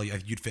style.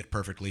 You'd fit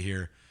perfectly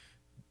here.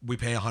 We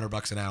pay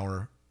 $100 an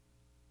hour,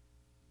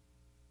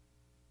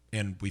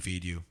 and we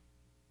feed you.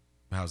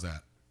 How's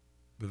that?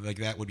 Like,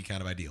 that would be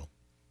kind of ideal.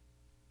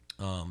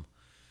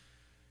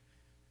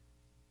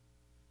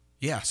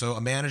 Yeah, so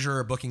a manager or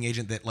a booking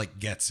agent that like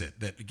gets it,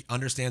 that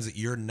understands that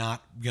you're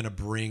not going to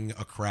bring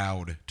a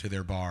crowd to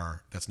their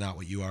bar. That's not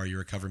what you are.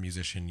 You're a cover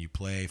musician. You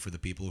play for the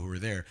people who are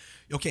there.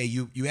 Okay,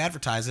 you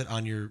advertise it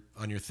on your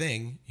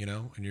thing,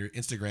 on your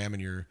Instagram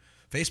and your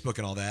Facebook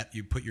and all that.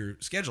 You put your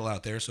schedule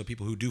out there so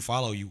people who do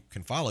follow you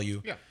can follow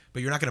you. Yeah.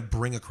 But you're not going to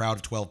bring a crowd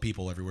of 12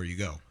 people everywhere you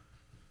go.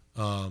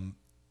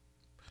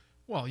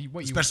 Well,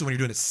 especially when you're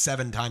doing it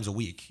 7 times a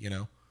week,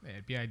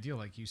 It'd be ideal,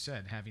 like you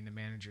said, having the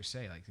manager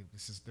say, like,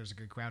 there's a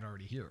good crowd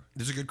already here.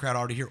 There's a good crowd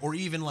already here. Or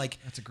even like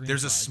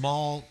there's a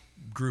small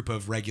group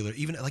of regular,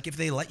 even like if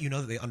they let you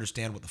know that they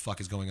understand what the fuck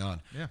is going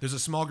on. Yeah. There's a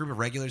small group of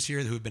regulars here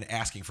who have been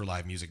asking for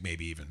live music,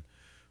 maybe even,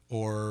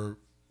 or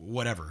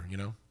whatever,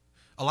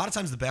 A lot of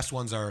times the best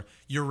ones are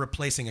you're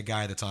replacing a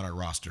guy that's on our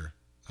roster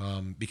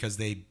because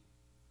they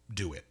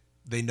do it.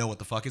 They know what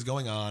the fuck is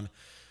going on.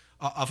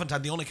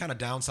 Oftentimes, the only kind of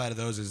downside of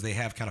those is they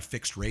have kind of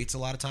fixed rates a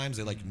lot of times.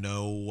 They like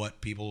know what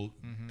people,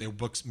 they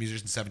book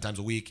musicians 7 times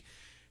a week,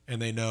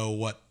 and they know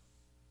what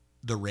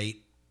the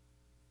rate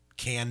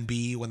can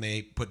be when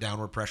they put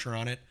downward pressure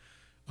on it.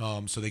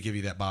 So they give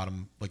you that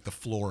bottom, like the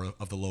floor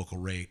of the local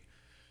rate.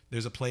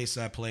 There's a place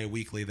I play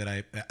weekly that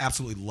I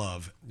absolutely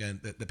love,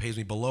 and that pays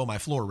me below my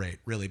floor rate,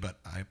 really, but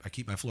I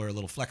keep my floor a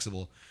little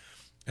flexible.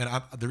 And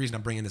the reason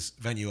I'm bringing this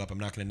venue up, I'm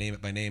not going to name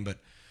it by name, but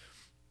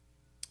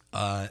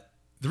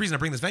the reason I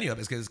bring this venue up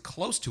is because it's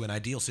close to an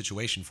ideal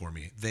situation for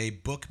me. They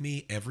book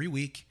me every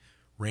week,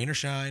 rain or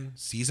shine,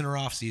 season or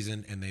off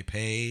season, and they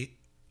pay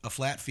a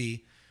flat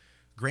fee.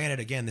 Granted,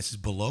 again, this is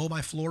below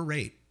my floor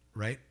rate,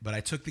 right? But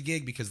I took the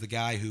gig because the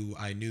guy who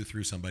I knew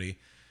through somebody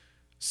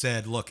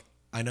said, "Look,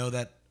 I know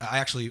that I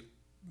actually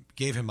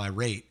gave him my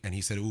rate, and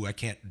he said, "Ooh, I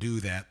can't do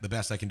that. The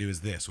best I can do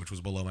is this," which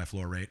was below my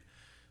floor rate.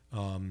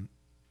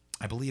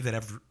 I believe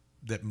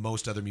that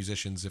most other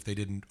musicians, if they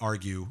didn't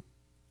argue,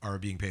 are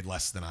being paid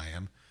less than I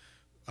am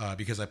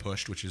because I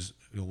pushed, which is,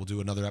 we'll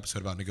do another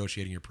episode about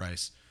negotiating your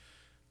price.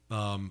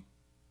 But,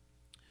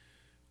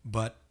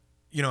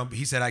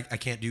 he said, I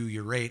can't do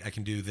your rate. I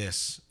can do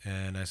this.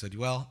 And I said,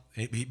 well,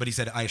 but he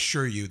said, I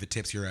assure you the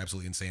tips here are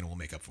absolutely insane and we'll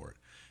make up for it.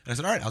 And I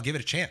said, all right, I'll give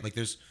it a chance. Like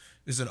this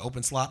is an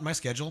open slot in my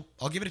schedule.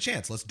 I'll give it a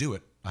chance. Let's do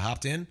it. I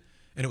hopped in,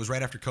 and it was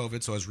right after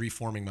COVID, so I was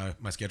reforming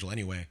my schedule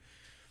anyway.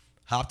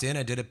 Hopped in,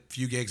 I did a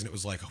few gigs, and it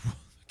was like, oh,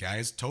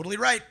 guys, totally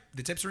right.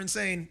 The tips are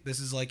insane. This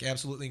is like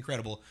absolutely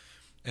incredible.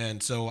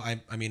 And so I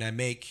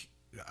make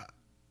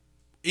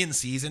in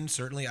season,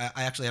 certainly, I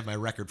actually have my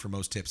record for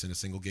most tips in a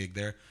single gig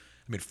there.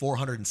 I made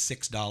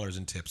 $406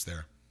 in tips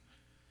there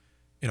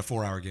in a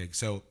 4-hour gig.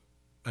 So,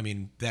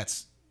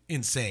 that's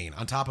insane.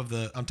 On top of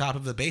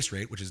the base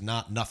rate, which is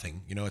not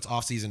nothing. It's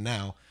off season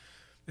now.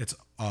 It's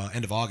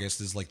end of August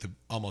is like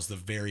almost the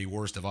very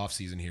worst of off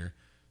season here.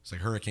 It's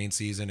like hurricane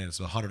season, and it's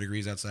 100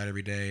 degrees outside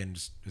every day, and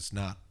it's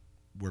not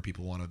where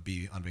people want to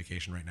be on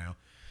vacation right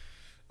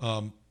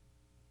now.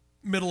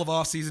 Middle of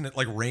off season, it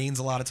like rains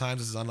a lot of times.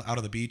 This is out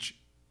on the beach.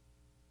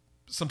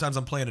 Sometimes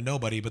I'm playing to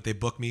nobody, but they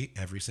book me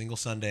every single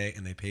Sunday,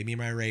 and they pay me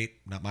my rate.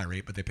 Not my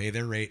rate, but they pay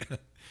their rate.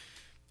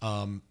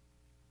 And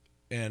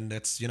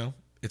it's,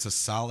 it's a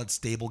solid,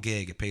 stable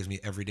gig. It pays me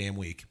every damn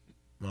week.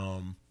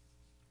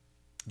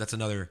 That's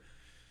another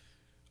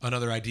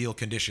ideal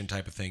condition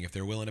type of thing. If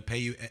they're willing to pay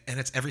you, and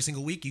it's every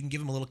single week, you can give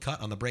them a little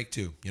cut on the break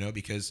too,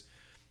 because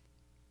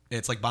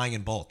it's like buying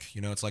in bulk.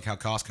 It's like how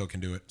Costco can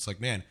do it. It's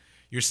like, man,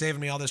 you're saving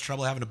me all this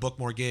trouble having to book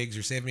more gigs.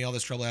 You're saving me all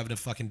this trouble having to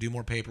fucking do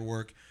more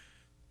paperwork,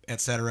 et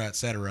cetera, et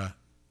cetera.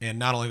 And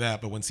not only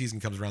that, but when season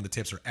comes around, the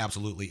tips are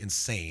absolutely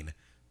insane.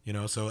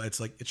 So it's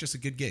like, it's just a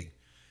good gig.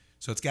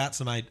 So it's got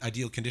some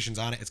ideal conditions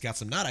on it. It's got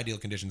some not ideal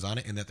conditions on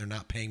it in that they're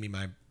not paying me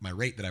my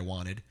rate that I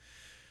wanted.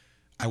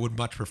 I would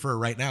much prefer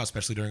right now,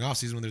 especially during off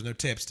season when there's no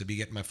tips, to be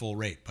getting my full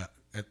rate. But,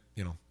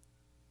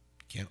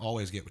 can't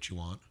always get what you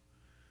want.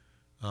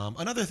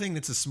 Another thing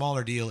that's a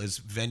smaller deal is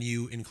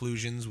venue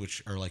inclusions,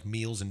 which are like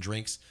meals and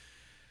drinks.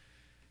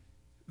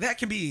 That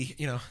can be,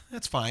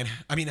 that's fine.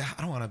 I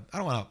don't want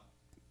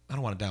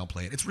to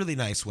downplay it. It's really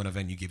nice when a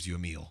venue gives you a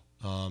meal.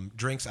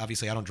 Drinks,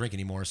 obviously, I don't drink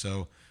anymore,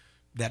 so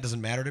that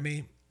doesn't matter to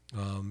me.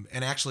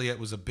 And actually, it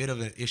was a bit of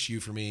an issue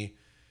for me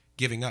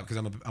giving up because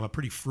I'm a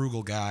pretty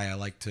frugal guy. I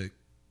like to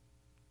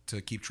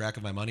keep track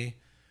of my money.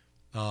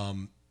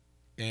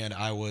 And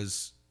I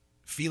was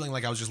feeling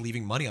like I was just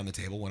leaving money on the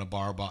table when a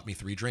bar bought me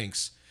 3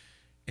 drinks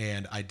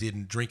and I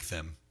didn't drink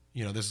them.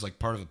 This is like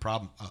part of the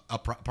problem.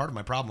 Part of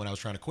my problem when I was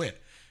trying to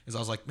quit is I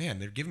was like, man,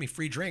 they're giving me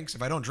free drinks.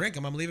 If I don't drink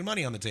them, I'm leaving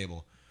money on the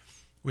table,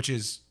 which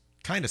is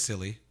kind of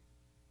silly.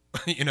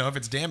 If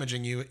it's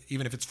damaging you,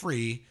 even if it's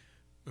free,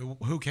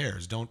 who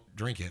cares? Don't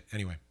drink it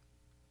anyway.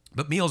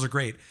 But meals are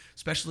great,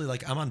 especially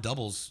like I'm on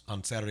doubles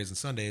on Saturdays and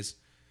Sundays.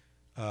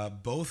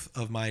 Both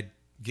of my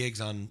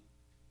gigs on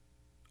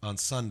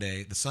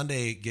Sunday, the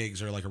Sunday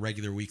gigs are like a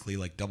regular weekly,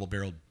 like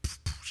double-barreled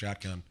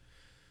shotgun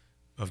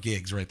of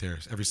gigs right there.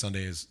 Every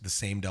Sunday is the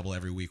same double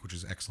every week, which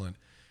is excellent.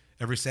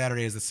 Every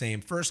Saturday is the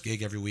same first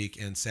gig every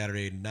week, and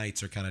Saturday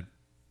nights are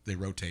they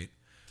rotate.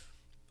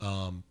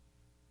 But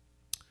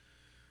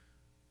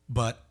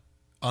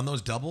on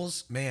those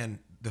doubles, man,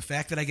 the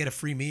fact that I get a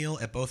free meal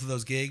at both of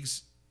those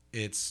gigs,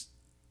 it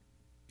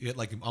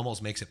like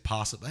almost makes it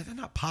possible.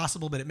 Not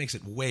possible, but it makes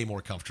it way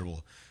more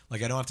comfortable.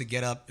 Like I don't have to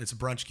get up. It's a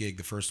brunch gig.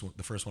 The first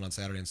one on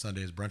Saturday and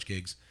Sunday is brunch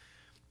gigs,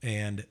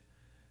 and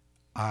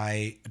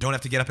I don't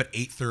have to get up at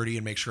 8:30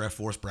 and make sure I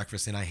force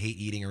breakfast in. I hate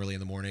eating early in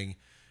the morning.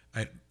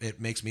 It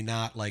makes me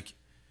not like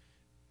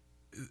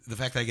the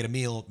fact that I get a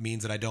meal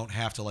means that I don't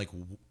have to like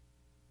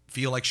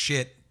feel like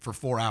shit for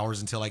 4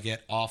 hours until I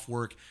get off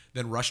work,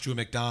 then rush to a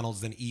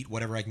McDonald's, then eat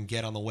whatever I can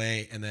get on the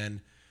way, and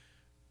then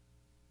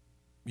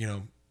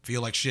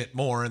feel like shit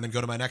more, and then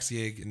go to my next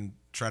gig and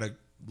try to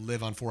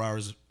live on 4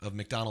 hours of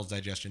McDonald's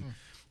digestion.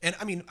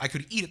 And I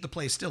could eat at the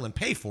place still and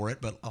pay for it,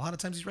 but a lot of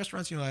times these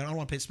restaurants, I don't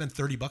want to spend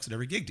 $30 at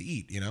every gig to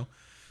eat,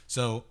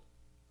 So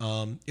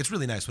it's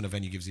really nice when a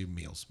venue gives you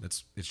meals.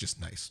 It's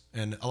just nice.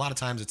 And a lot of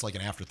times it's like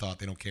an afterthought.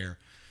 They don't care.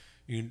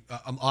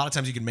 A lot of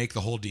times you can make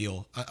the whole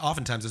deal.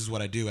 Oftentimes this is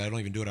what I do. I don't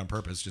even do it on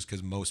purpose just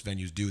because most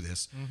venues do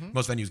this. Mm-hmm.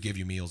 Most venues give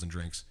you meals and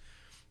drinks.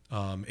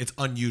 It's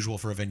unusual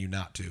for a venue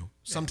not to.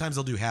 Sometimes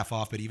they'll do half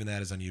off, but even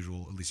that is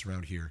unusual, at least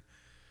around here.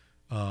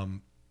 But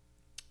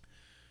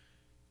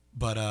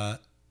a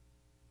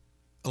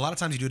lot of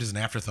times you do it as an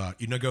afterthought.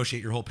 You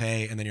negotiate your whole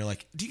pay, and then you're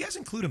like, do you guys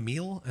include a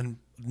meal? And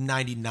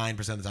 99%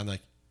 of the time, they're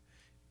like,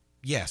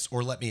 yes,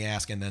 or let me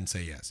ask and then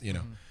say yes,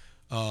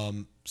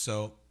 Mm-hmm.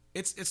 So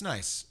it's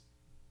nice.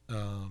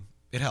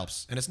 It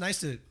helps. And it's nice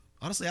to,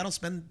 honestly, I don't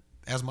spend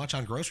as much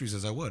on groceries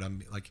as I would.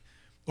 I'm like,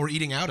 or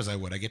eating out as I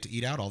would. I get to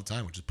eat out all the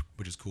time, which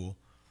is cool.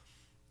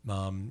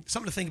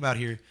 Something to think about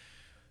here.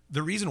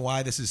 The reason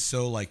why this is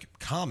so like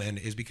common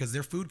is because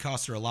their food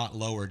costs are a lot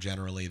lower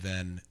generally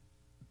than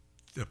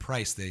the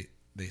price they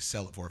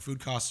sell it for. Food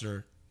costs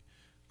are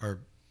are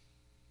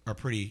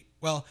pretty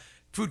well.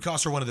 Food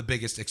costs are one of the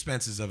biggest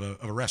expenses of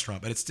a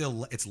restaurant, but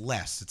it's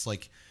less. It's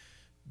like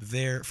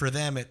for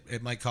them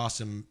it might cost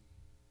them.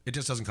 It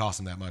just doesn't cost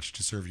them that much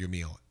to serve you a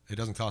meal. It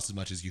doesn't cost as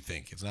much as you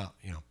think. It's not,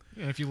 Yeah,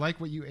 if you like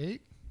what you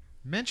ate,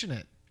 mention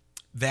it.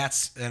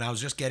 And I was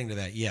just getting to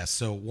that. Yes.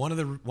 So one of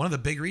the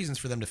big reasons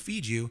for them to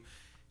feed you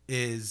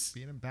is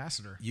be an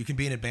ambassador. You can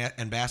be an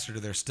ambassador to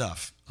their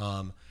stuff.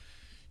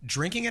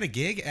 Drinking at a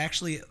gig,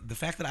 actually, the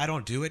fact that I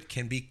don't do it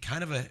can be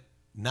kind of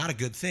not a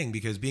good thing,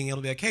 because being able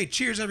to be like, hey,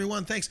 cheers,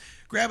 everyone, thanks,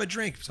 grab a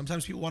drink.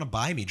 Sometimes people want to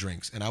buy me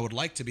drinks, and I would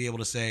like to be able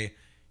to say,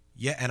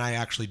 yeah, and I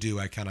actually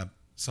do.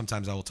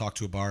 Sometimes I will talk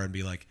to a bar and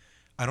be like,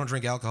 I don't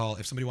drink alcohol.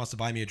 If somebody wants to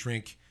buy me a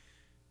drink,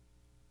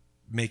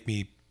 make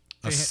me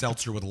a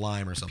seltzer with a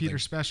lime or something. Peter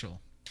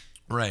Special.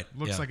 Right.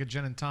 Looks like a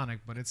gin and tonic,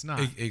 but it's not.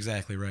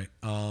 Exactly right.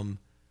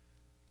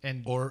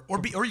 And or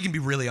you can be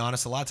really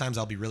honest. A lot of times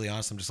I'll be really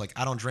honest. I'm just like,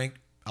 I don't drink.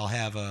 I'll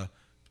have a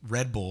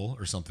Red Bull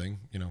or something.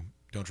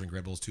 Don't drink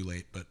Red Bulls too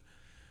late, but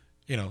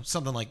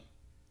something like,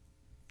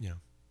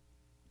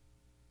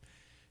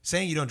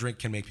 saying you don't drink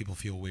can make people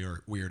feel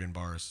weird in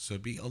bars. So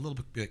be a little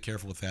bit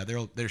careful with that.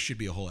 There should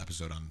be a whole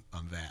episode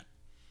on that,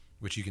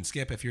 which you can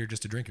skip if you're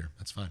just a drinker.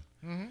 That's fine.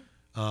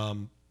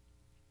 Mm-hmm.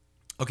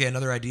 Okay,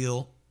 another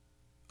ideal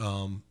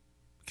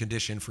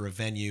condition for a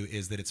venue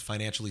is that it's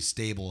financially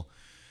stable,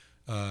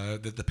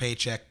 that the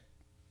paycheck,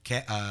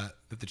 that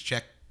the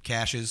check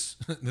cashes,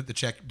 that the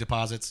check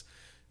deposits,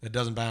 that it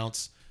doesn't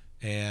bounce,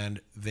 and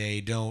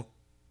they don't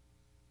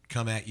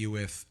come at you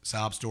with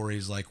sob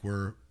stories like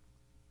we're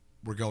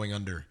going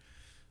under.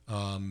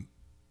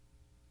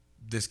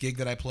 This gig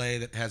that I play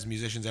that has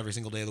musicians every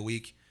single day of the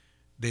week,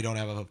 they don't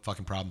have a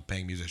fucking problem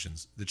paying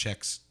musicians. The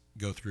checks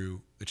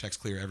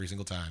clear every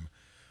single time.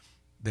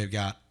 They've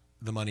got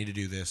the money to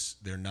do this.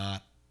 They're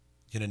not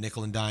going to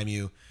nickel and dime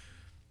you.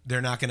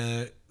 They're not going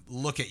to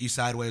look at you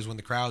sideways when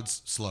the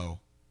crowd's slow,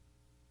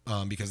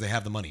 because they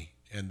have the money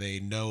and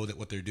they know that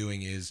what they're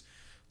doing is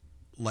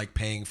like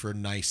paying for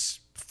nice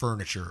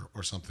furniture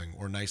or something,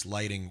 or nice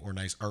lighting, or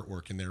nice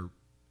artwork in their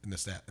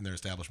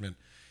establishment,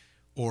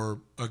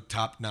 or a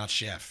top-notch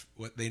chef.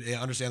 They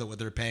understand that what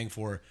they're paying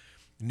for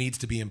needs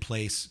to be in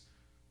place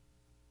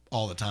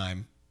all the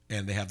time,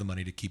 and they have the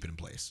money to keep it in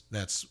place.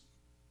 That's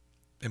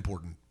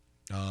important.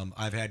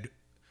 I've had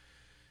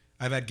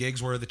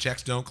gigs where the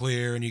checks don't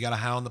clear and you got to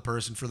hound the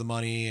person for the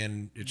money,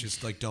 and it's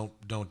just like, don't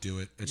do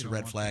it. It's a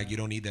red flag. You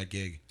don't need that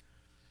gig.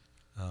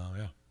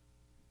 Yeah.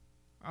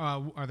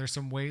 Are there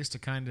some ways to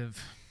kind of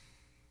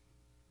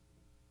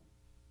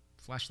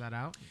flesh that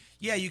out?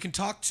 Yeah, you can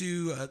talk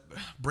to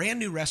brand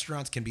new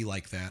restaurants can be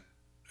like that.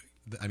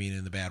 I mean,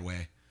 in the bad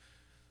way.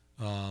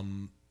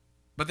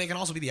 But they can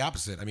also be the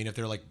opposite. I mean, if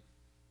they're like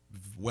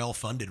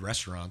well-funded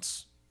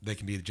restaurants, they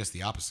can be just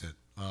the opposite.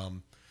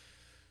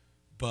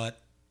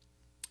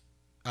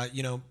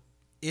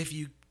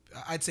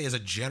 I'd say as a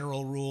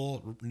general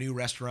rule, new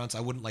restaurants, I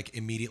wouldn't like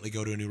immediately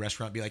go to a new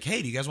restaurant and be like,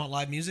 hey, do you guys want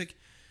live music?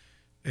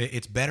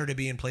 It's better to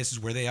be in places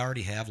where they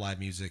already have live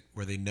music,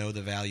 where they know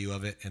the value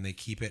of it and they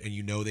keep it,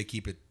 and they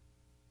keep it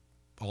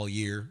all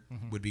year.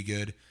 Mm-hmm. Would be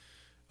good.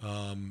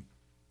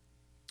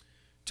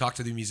 Talk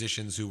to the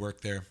musicians who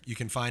work there. You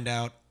can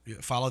follow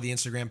the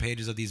Instagram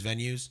pages of these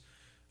venues,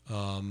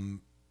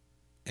 and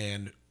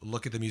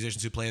look at the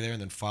musicians who play there,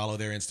 and then follow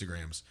their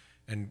Instagrams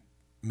and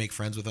make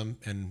friends with them.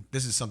 And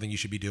this is something you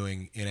should be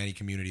doing in any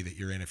community that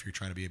you're in. If you're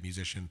trying to be a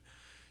musician,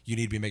 you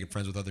need to be making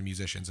friends with other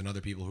musicians and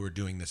other people who are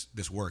doing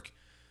this work.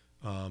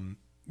 I'm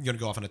going to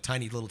go off on a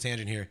tiny little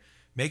tangent here.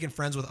 Making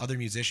friends with other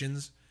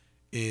musicians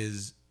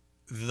is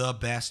the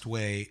best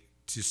way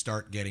to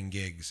start getting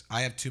gigs.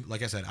 I have too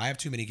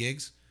many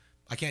gigs.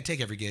 I can't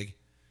take every gig.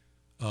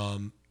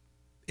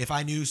 If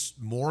I knew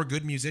more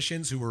good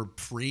musicians who were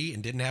free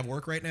and didn't have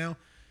work right now,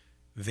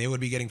 they would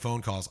be getting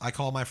phone calls. I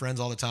call my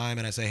friends all the time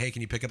and I say, hey,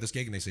 can you pick up this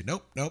gig? And they say,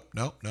 nope.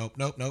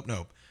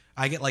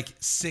 I get like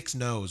 6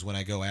 no's when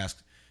I go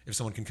ask if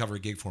someone can cover a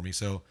gig for me.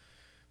 So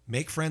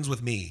make friends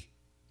with me.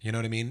 You know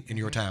what I mean? In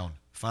your town.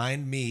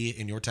 Find me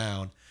in your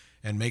town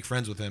and make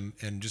friends with him,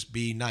 and just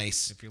be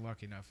nice. If you're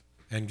lucky enough.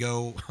 And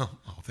go, oh,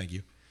 thank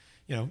you.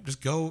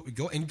 Just go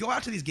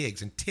out to these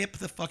gigs and tip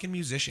the fucking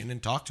musician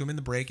and talk to him in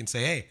the break and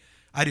say, hey,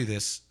 I do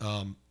this.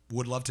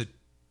 Would love to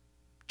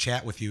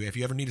chat with you. If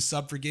you ever need a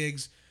sub for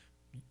gigs,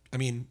 I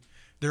mean,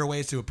 there are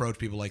ways to approach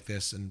people like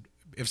this. And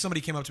if somebody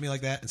came up to me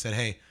like that and said,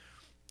 hey,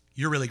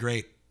 you're really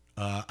great.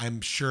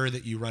 I'm sure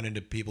that you run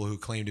into people who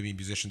claim to be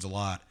musicians a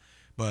lot,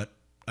 but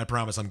I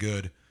promise I'm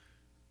good.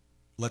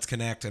 Let's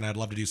connect, and I'd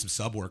love to do some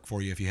sub work for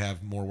you if you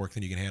have more work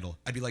than you can handle.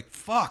 I'd be like,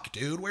 fuck,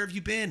 dude, where have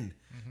you been?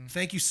 Mm-hmm.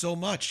 Thank you so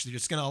much. You're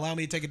just going to allow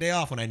me to take a day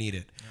off when I need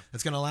it. Yep.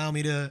 It's going to allow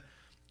me to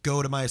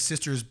go to my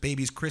sister's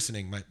baby's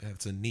christening.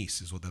 It's a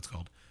niece is what that's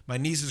called. My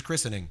niece's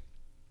christening.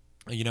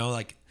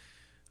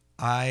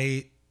 I've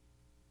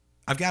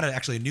got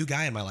actually a new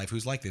guy in my life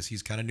who's like this.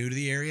 He's kind of new to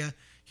the area.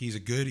 He's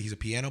a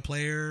piano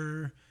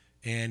player,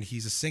 and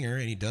he's a singer,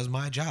 and he does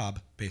my job,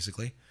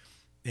 basically.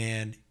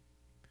 And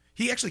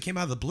he actually came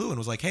out of the blue and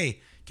was like,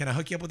 hey, can I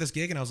hook you up with this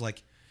gig? And I was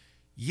like,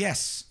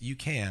 yes, you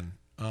can.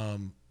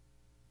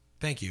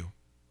 Thank you.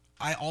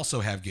 I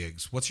also have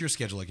gigs. What's your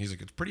schedule like? He's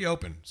like, it's pretty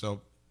open.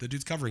 So the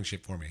dude's covering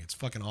shit for me. It's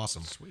fucking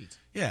awesome. Sweet.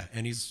 Yeah,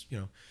 and he's,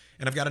 and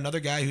I've got another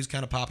guy who's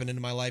kind of popping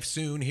into my life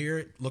soon here,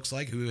 it looks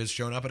like, who has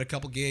shown up at a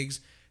couple gigs,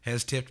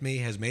 has tipped me,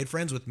 has made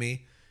friends with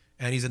me,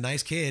 and he's a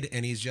nice kid,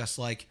 and he's just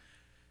like,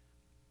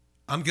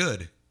 I'm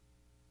good.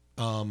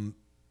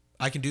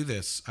 I can do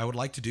this. I would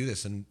like to do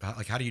this. And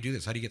like, how do you do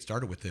this? How do you get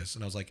started with this?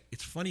 And I was like,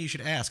 it's funny you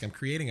should ask. I'm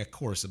creating a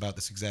course about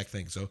this exact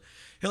thing. So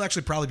he'll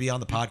actually probably be on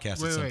the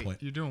podcast at some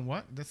point. You're doing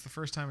what? That's the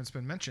first time it's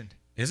been mentioned.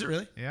 Is it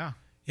really? Yeah.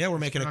 Yeah, we're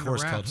making a under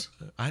course wraps.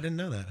 called... I didn't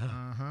know that, huh?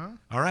 Uh-huh.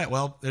 All right,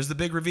 well, there's the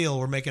big reveal.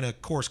 We're making a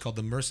course called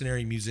The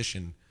Mercenary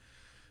Musician.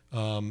 Get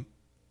on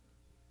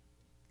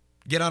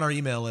our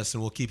email list,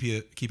 and we'll keep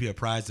you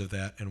apprised of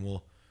that, and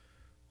we'll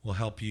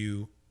help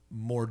you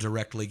more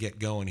directly get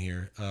going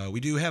here.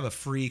 We do have a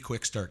free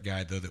quick start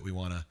guide, though, that we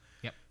want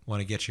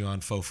to get you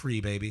on for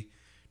free, baby.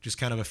 Just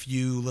kind of a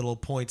few little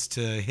points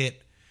to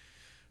hit.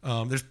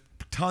 There's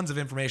tons of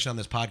information on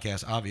this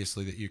podcast,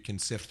 obviously, that you can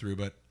sift through,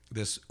 but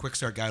this quick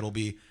start guide will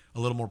be a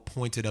little more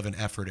pointed of an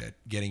effort at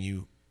getting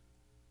you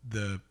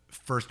the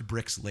first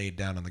bricks laid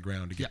down on the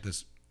ground to get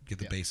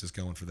the basis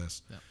going for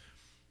this. Yep.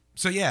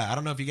 So yeah, I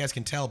don't know if you guys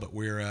can tell, but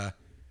we're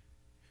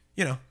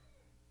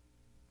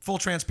full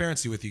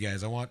transparency with you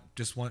guys. I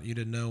just want you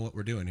to know what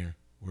we're doing here.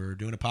 We're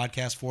doing a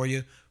podcast for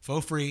you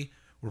for free.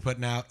 We're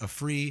putting out a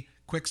free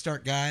quick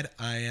start guide.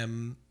 I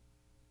am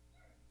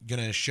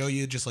gonna show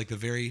you just like the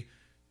very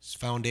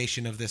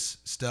foundation of this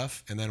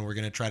stuff, and then we're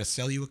gonna try to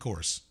sell you a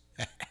course.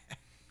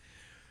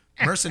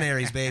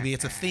 Mercenaries, baby.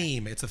 It's a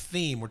theme.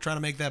 We're trying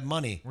to make that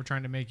money. We're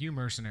trying to make you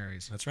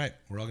mercenaries. That's right.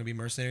 We're all going to be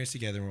mercenaries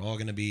together. We're all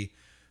going to be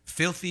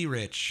filthy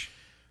rich.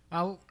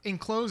 In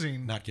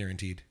closing, Not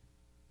guaranteed.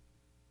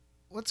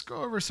 let's go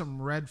over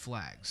some red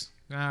flags.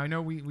 Now, I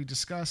know we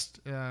discussed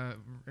in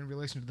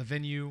relation to the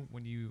venue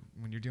when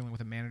you're dealing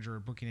with a manager or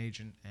booking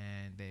agent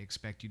and they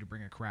expect you to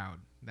bring a crowd.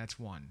 That's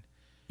one.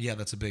 Yeah,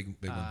 that's a big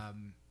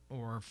one.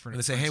 Or for And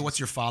they say, hey, what's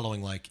your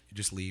following like?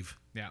 Just leave.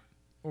 Yeah.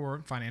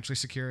 Or financially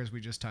secure, as we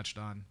just touched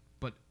on.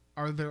 But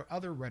are there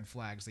other red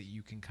flags that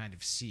you can kind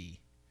of see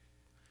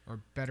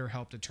or better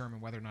help determine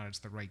whether or not it's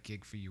the right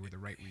gig for you or the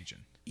right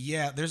region?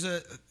 Yeah, there's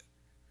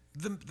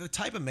the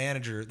type of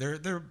manager, there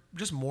are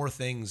just more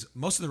things.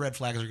 Most of the red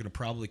flags are going to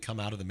probably come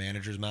out of the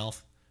manager's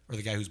mouth or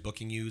the guy who's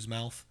booking you's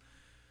mouth.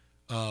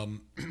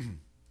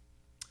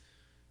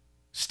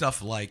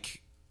 Stuff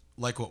like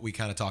what we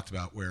kind of talked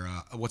about where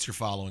what's your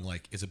following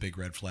like is a big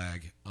red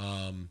flag.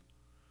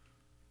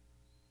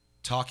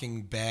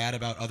 Talking bad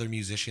about other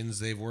musicians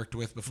they've worked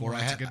with before.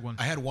 That's a good one.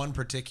 I had one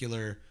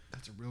particular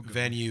That's a real good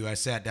venue I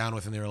sat down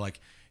with, and they were like,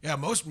 yeah,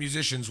 most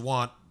musicians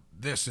want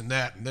this and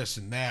that and this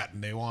and that,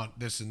 and they want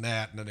this and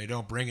that, and then they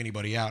don't bring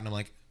anybody out. And I'm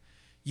like,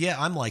 yeah,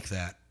 I'm like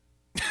that.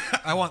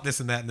 I want this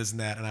and that and this and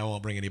that, and I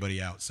won't bring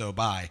anybody out. So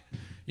bye.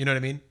 You know what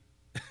I mean?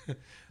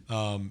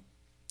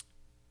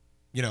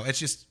 It's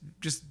just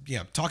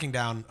talking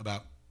down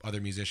about other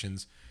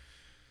musicians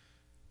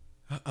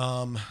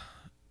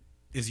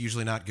is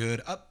usually not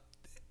good.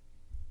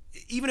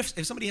 Even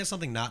if somebody has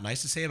something not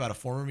nice to say about a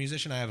former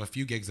musician, I have a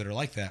few gigs that are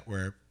like that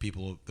where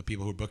the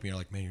people who book me are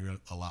like, man, you're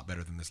a lot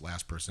better than this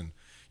last person.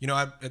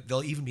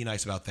 They'll even be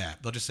nice about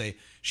that. They'll just say,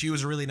 she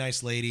was a really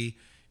nice lady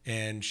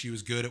and she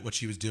was good at what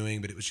she was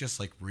doing, but it was just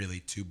like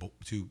really too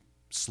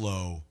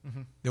slow.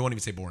 Mm-hmm. They won't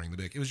even say boring. They'll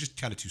be like, it was just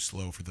kind of too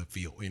slow for the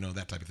feel,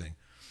 that type of thing.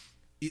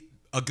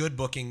 A good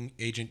booking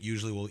agent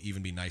usually will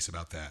even be nice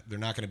about that. They're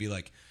not going to be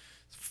like,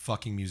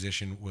 fucking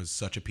musician was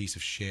such a piece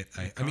of shit.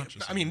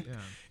 I mean,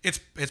 yeah.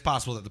 It's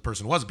possible that the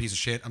person was a piece of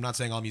shit. I'm not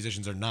saying all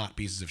musicians are not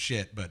pieces of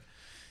shit, but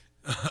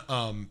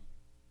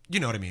you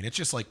know what I mean. It's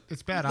just like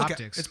it's bad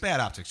optics. It's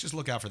bad optics. Just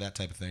look out for that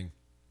type of thing.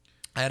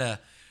 I had a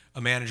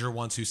manager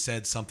once who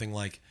said something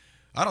like,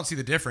 "I don't see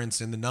the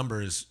difference in the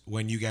numbers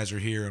when you guys are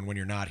here and when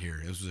you're not here."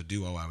 This was a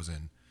duo I was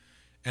in,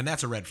 and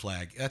that's a red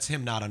flag. That's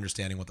him not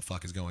understanding what the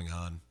fuck is going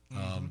on.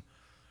 Mm-hmm.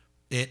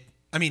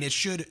 It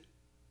should,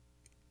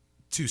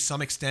 to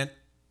some extent,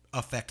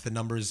 affect the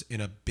numbers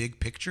in a big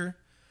picture,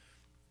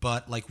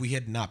 but like we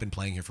had not been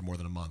playing here for more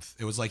than a month.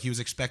 It was like he was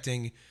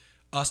expecting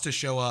us to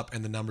show up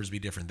and the numbers be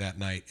different that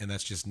night, and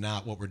that's just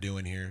not what we're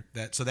doing here.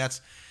 So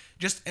that's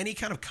just any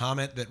kind of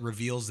comment that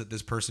reveals that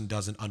this person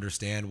doesn't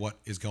understand what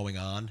is going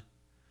on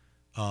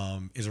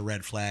is a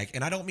red flag.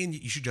 And I don't mean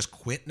you should just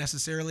quit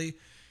necessarily.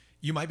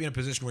 You might be in a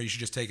position where you should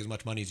just take as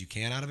much money as you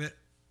can out of it,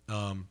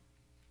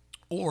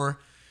 or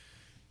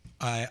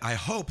I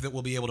hope that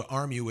we'll be able to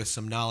arm you with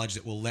some knowledge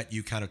that will let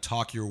you kind of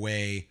talk your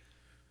way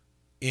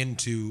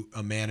into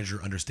a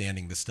manager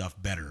understanding this stuff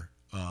better.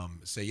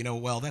 Say,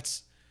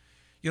 that's,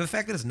 the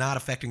fact that it's not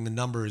affecting the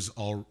numbers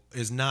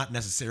is not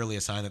necessarily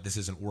a sign that this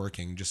isn't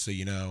working, just so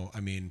you know.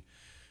 I mean,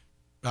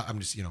 I'm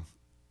just,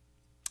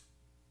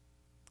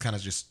 kind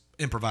of just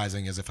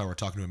improvising as if I were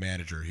talking to a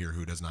manager here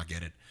who does not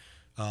get it.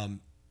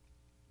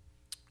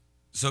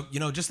 So,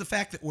 just the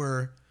fact that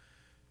we're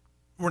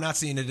not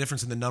seeing a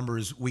difference in the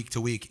numbers week to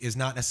week is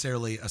not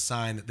necessarily a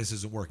sign that this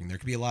isn't working. There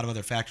could be a lot of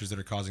other factors that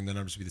are causing the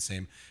numbers to be the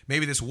same.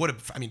 Maybe this would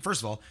have,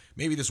 first of all,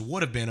 maybe this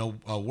would have been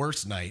a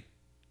worse night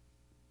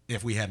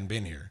if we hadn't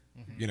been here.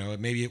 You know,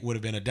 maybe it would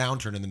have been a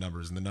downturn in the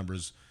numbers, and the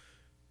numbers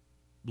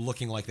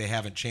looking like they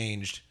haven't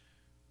changed.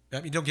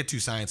 I mean, don't get too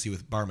sciencey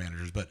with bar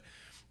managers, but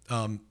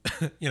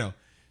you know,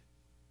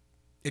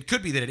 it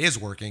could be that it is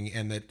working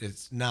and that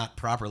it's not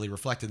properly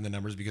reflected in the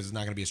numbers because it's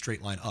not going to be a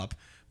straight line up.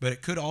 But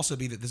it could also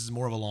be that this is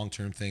more of a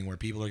long-term thing where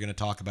people are going to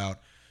talk about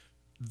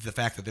the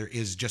fact that there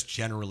is just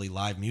generally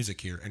live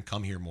music here and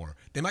come here more.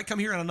 They might come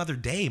here on another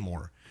day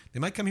more. They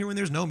might come here when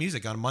there's no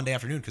music on a Monday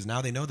afternoon because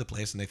now they know the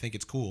place and they think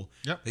it's cool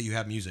that you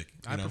have music.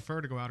 I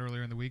prefer to go out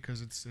earlier in the week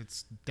because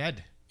it's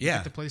dead. Yeah, you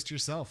get the place to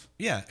yourself.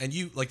 Yeah, and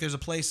you like there's a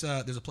place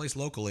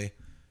locally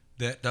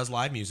that does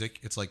live music.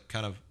 It's like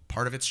kind of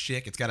part of its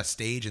shtick. It's got a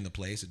stage in the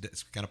place.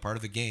 It's kind of part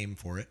of the game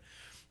for it.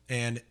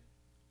 And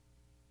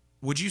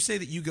would you say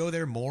that you go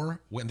there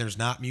more when there's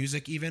not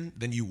music even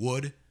than you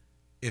would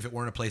if it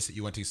weren't a place that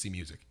you went to see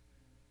music?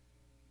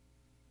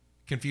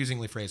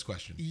 Confusingly phrased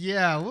question.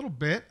 Yeah, a little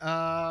bit.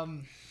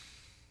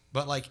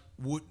 But like,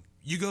 would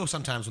you go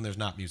sometimes when there's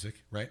not music,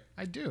 right?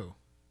 I do.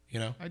 You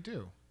know? I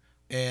do.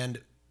 And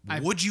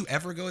would you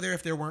ever go there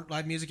if there weren't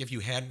live music, if you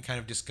hadn't kind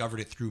of discovered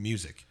it through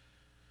music?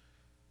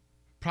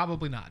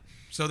 Probably not.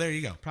 So there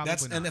you go. Probably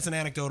not. And that's an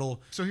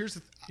anecdotal. So here's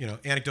the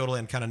anecdotal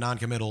and kind of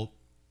non-committal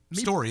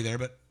story there,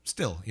 but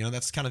still,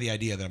 that's kind of the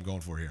idea that I'm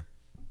going for here.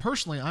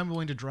 Personally, I'm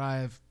willing to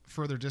drive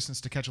further distance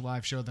to catch a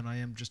live show than I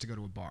am just to go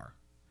to a bar.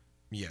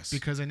 Yes.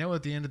 Because I know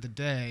at the end of the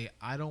day,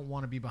 I don't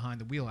want to be behind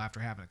the wheel after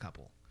having a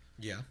couple.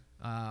 Yeah.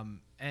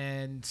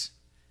 And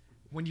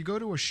when you go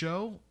to a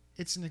show,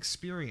 it's an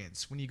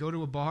experience. When you go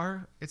to a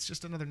bar, it's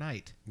just another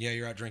night. Yeah,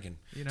 you're out drinking.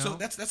 So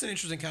that's an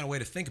interesting kind of way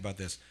to think about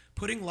this.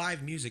 Putting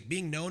live music,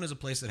 being known as a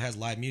place that has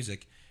live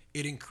music,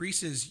 it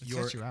increases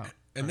your. Sets you out.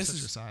 And this is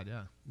is your side,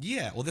 yeah.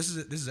 Yeah. Well, this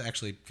is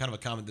actually kind of a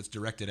comment that's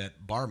directed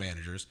at bar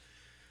managers.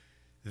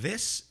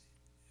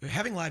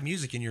 Having live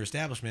music in your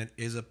establishment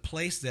is a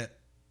place that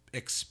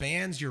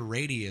expands your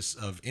radius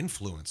of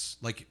influence.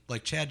 Like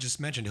Chad just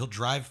mentioned, he'll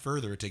drive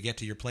further to get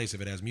to your place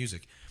if it has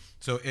music.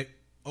 So it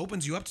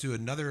opens you up to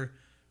another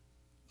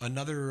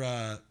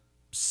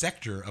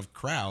sector of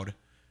crowd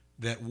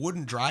that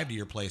wouldn't drive to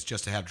your place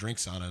just to have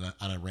drinks on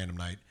a random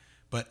night.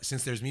 But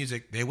since there's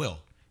music, they will.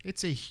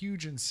 It's a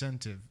huge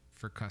incentive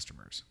for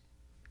customers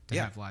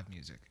to have live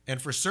music.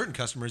 And for certain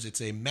customers,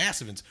 it's a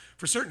massive.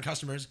 For certain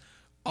customers,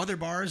 other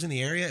bars in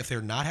the area, if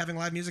they're not having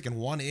live music and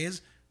one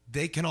is,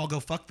 they can all go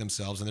fuck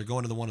themselves and they're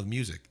going to the one with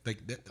music.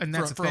 And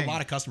that's for a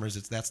lot of customers,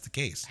 that's the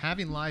case.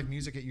 Having live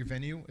music at your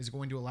venue is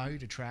going to allow you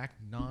to attract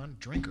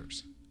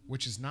non-drinkers,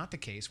 which is not the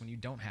case when you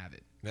don't have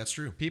it. That's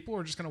true. People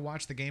are just going to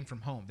watch the game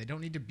from home. They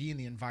don't need to be in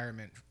the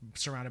environment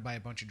surrounded by a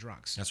bunch of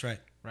drunks. That's right.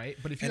 Right?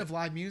 But if you have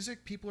live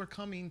music, people are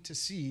coming to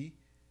see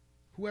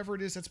whoever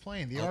it is that's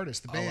playing, the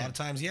artist, the band. A lot of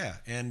times, yeah.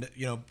 And,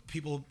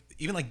 people,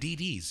 even like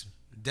DDs,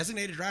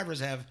 designated drivers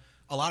have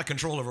a lot of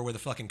control over where the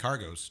fucking car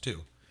goes,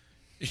 too.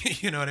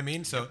 You know what I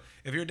mean? So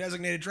if you're a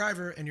designated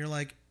driver and you're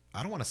like,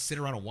 I don't want to sit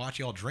around and watch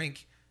y'all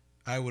drink.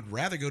 I would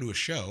rather go to a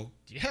show.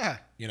 Yeah.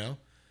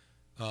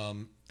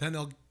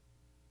 Then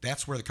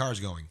that's where the car's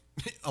going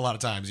a lot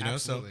of times,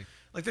 Absolutely. So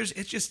like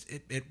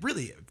it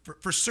really,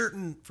 for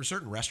certain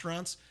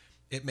restaurants,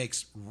 it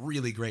makes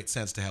really great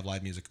sense to have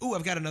live music. Ooh,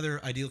 I've got another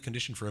ideal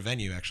condition for a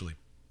venue actually.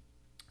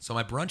 So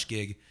my brunch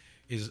gig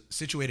is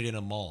situated in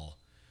a mall.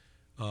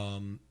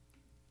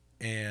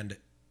 And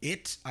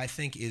it, I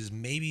think, is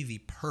maybe the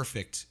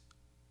perfect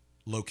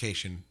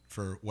location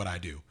for what I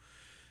do.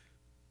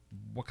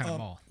 What kind of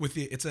mall?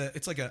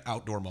 It's like an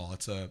outdoor mall.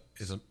 It's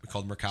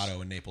called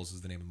Mercado in Naples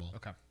is the name of the mall.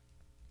 Okay.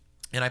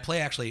 And I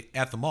play actually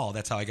at the mall.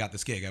 That's how I got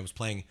this gig. I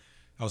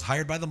was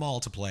hired by the mall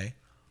to play.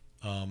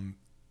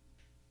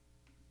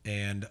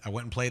 And I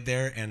went and played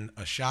there, and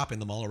a shop in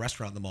the mall, a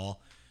restaurant in the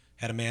mall,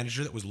 had a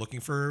manager that was looking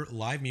for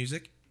live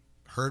music,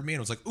 heard me and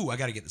was like, ooh, I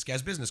got to get this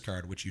guy's business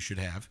card, which you should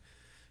have.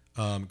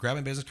 Grab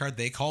my business card.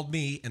 They called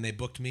me and they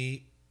booked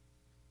me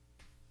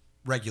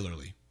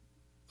regularly.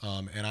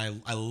 And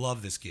I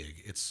love this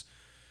gig. It's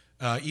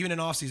even in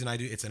off season,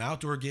 it's an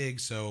outdoor gig.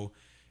 So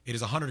it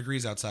is 100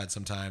 degrees outside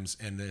sometimes.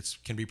 And it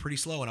can be pretty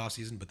slow in off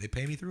season, but they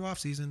pay me through off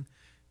season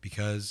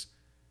because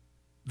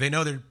they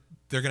know they're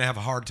going to have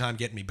a hard time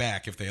getting me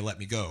back if they let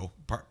me go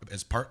part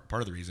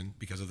of the reason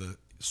because of the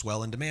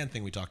swell and demand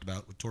thing we talked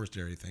about with tourist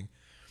area thing.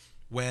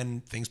 When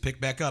things pick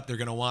back up, they're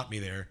going to want me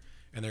there.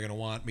 And they're going to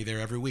want me there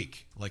every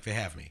week, like they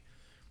have me.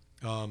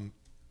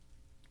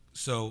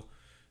 So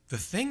the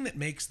thing that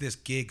makes this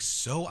gig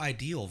so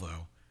ideal,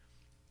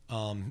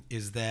 though,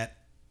 is that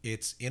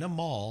it's in a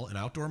mall, an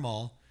outdoor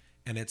mall,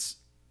 and it's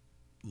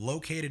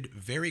located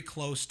very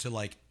close to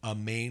like a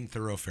main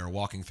thoroughfare,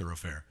 walking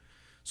thoroughfare.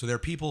 So there are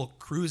people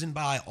cruising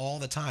by all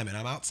the time, and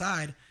I'm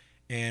outside,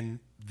 and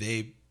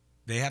they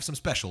have some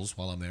specials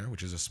while I'm there,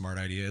 which is a smart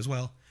idea as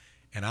well.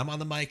 And I'm on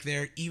the mic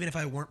there, even if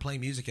I weren't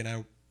playing music and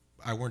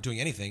I weren't doing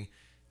anything,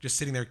 just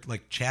sitting there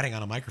like chatting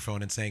on a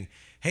microphone and saying,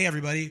 hey,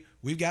 everybody,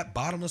 we've got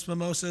bottomless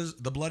mimosas,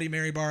 the Bloody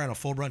Mary bar, and a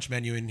full brunch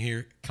menu in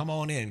here. Come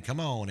on in. Come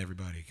on,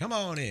 everybody. Come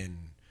on in.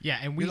 Yeah,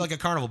 and you're like a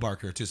carnival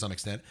barker to some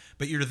extent,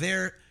 but you're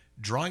there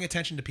drawing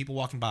attention to people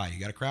walking by. You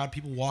got a crowd,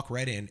 people walk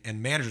right in,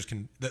 and managers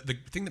can. The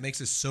thing that makes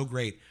this so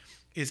great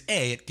is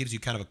A, it gives you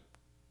kind of a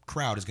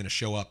crowd is going to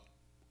show up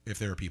if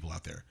there are people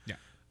out there. Yeah.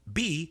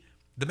 B,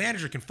 the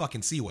manager can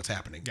fucking see what's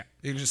happening. Yeah.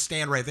 You can just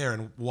stand right there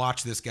and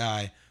watch this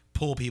guy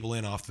pull people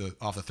in off the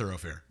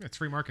thoroughfare. It's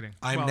free marketing.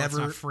 I'm It's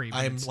not free. But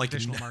I'm it's like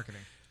additional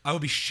marketing. I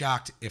would be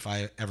shocked if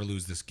I ever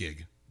lose this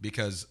gig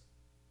because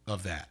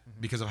of that,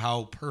 because of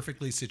how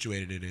perfectly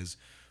situated it is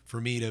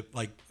for me to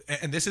like.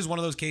 And this is one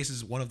of those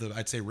cases, one of the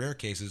I'd say rare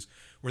cases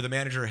where the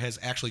manager has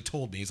actually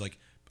told me, he's like,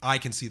 I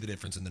can see the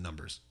difference in the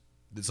numbers.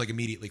 It's like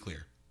immediately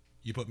clear.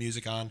 You put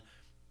music on,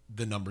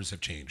 the numbers have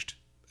changed,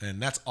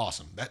 and that's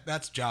awesome.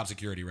 That's job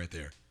security right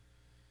there.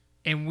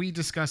 And we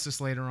discussed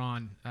this later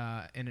on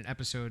in an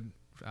episode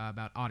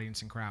about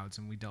audience and crowds,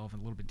 and we delve a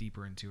little bit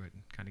deeper into it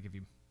and kind of give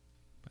you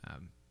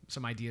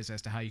some ideas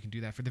as to how you can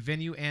do that for the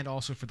venue and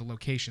also for the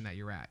location that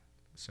you're at.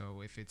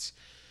 So if it's,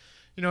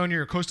 you know, in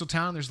your coastal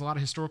town, there's a lot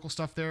of historical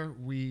stuff there.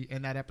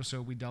 In that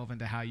episode, we delve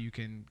into how you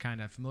can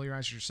kind of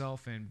familiarize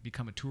yourself and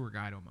become a tour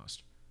guide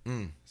almost.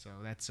 So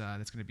that's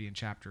going to be in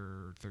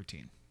chapter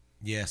 13.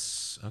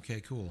 Yes.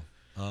 Okay. Cool.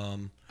 I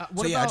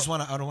don't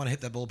want to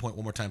hit that bullet point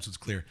one more time so it's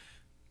clear.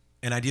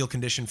 An ideal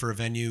condition for a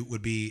venue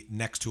would be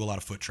next to a lot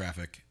of foot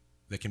traffic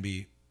that can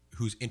be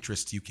whose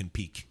interest you can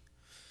pique.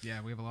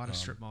 Yeah, we have a lot of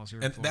strip malls here.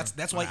 And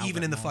that's why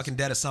even in the fucking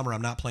dead of summer,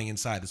 I'm not playing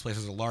inside. This place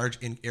has a large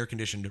air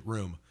conditioned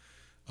room,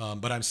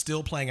 but I'm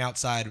still playing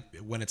outside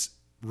when it's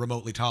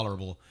remotely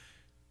tolerable.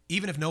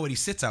 Even if nobody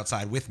sits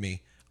outside with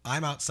me,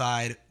 I'm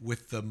outside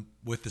with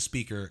the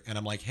speaker, and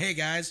I'm like, "Hey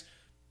guys,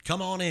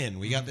 come on in.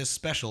 We got this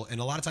special." And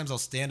a lot of times I'll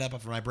stand up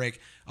after my break.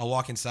 I'll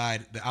walk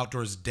inside. The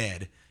outdoor's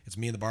dead. It's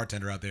me and the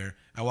bartender out there.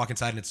 I walk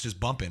inside and it's just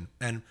bumping.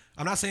 And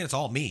I'm not saying it's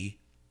all me,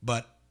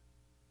 but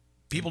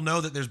people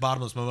know that there's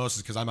bottomless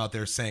mimosas because I'm out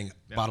there saying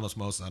bottomless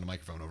mimosas on a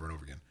microphone over and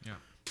over again.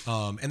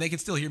 Yeah. And they can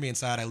still hear me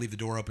inside. I leave the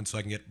door open so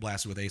I can get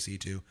blasted with AC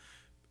too.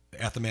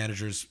 At the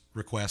manager's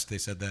request, they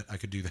said that I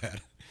could do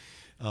that.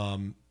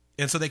 And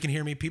so they can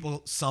hear me.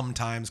 People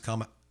sometimes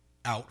come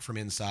out from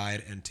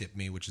inside and tip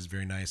me, which is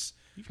very nice.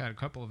 You've had a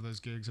couple of those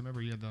gigs. I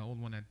remember you had the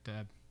old one at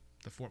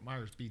the Fort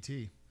Myers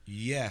BT.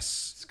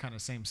 Yes. It's kind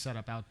of same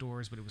setup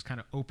outdoors, but it was kind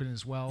of open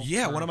as well.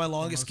 Yeah, one of my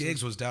longest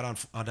gigs was down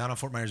on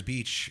Fort Myers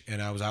Beach,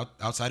 and I was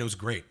outside. It was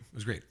great. It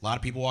was great. A lot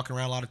of people walking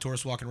around, a lot of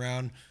tourists walking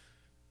around,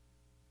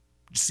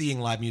 seeing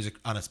live music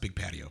on its big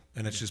patio,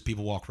 and it's just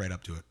people walk right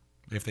up to it.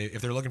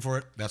 If they're looking for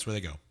it, that's where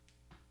they go.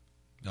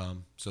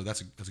 So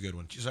that's a good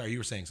one. Sorry, you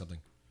were saying something.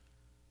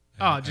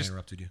 I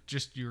interrupted you.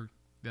 Just your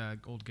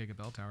old gig at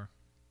Bell Tower,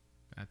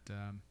 at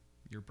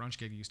your brunch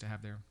gig you used to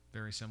have there,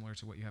 very similar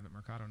to what you have at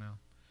Mercado now.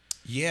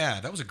 Yeah,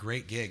 that was a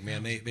great gig,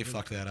 man. They really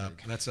fucked that up.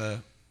 That's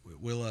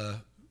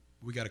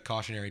we got a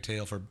cautionary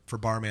tale for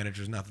bar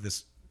managers. Not that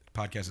this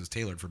podcast is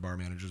tailored for bar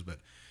managers, but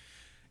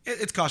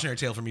it's a cautionary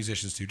tale for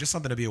musicians too. Just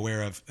something to be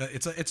aware of.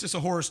 It's just a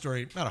horror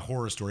story, not a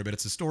horror story, but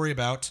it's a story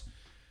about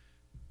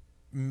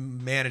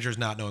managers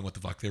not knowing what the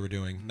fuck they were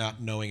doing,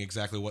 not knowing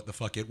exactly what the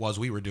fuck it was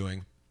we were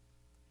doing,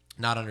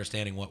 not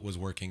understanding what was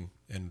working,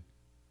 and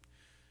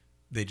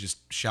they just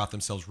shot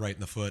themselves right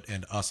in the foot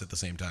and us at the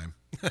same time.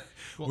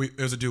 It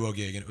was a duo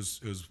gig, and it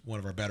was one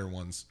of our better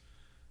ones.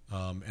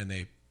 And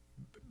they,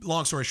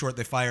 long story short,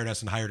 they fired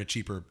us and hired a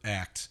cheaper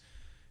act,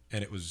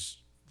 and it was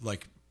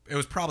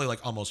probably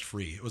like almost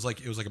free. It was like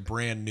a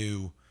brand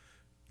new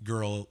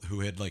girl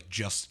who had like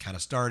just kind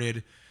of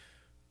started,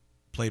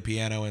 played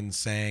piano and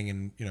sang,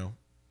 and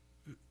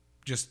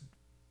just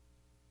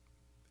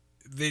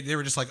they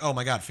were just like, oh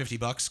my god,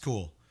 $50,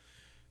 cool.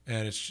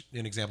 And it's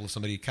an example of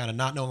somebody kind of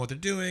not knowing what they're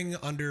doing,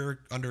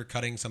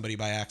 undercutting somebody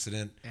by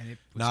accident, and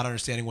not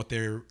understanding what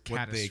they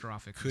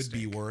could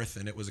be worth.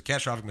 And it was a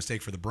catastrophic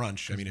mistake for the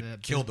brunch. I mean,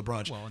 it killed the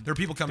brunch. Well, there are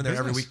people coming there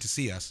every week to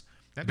see us.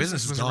 That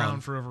business was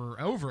around for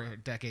over a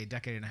decade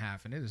and a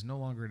half, and it is no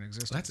longer in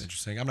existence. That's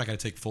interesting. I'm not going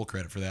to take full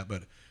credit for that,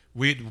 but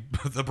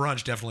the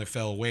brunch definitely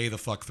fell way the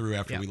fuck through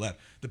after we left.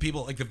 The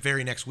people, like the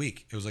very next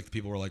week, it was like the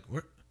people were like,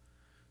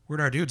 where'd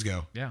our dudes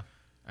go? Yeah.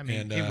 I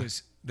mean, it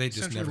was they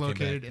just never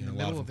located in the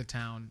middle of the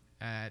town.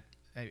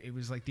 It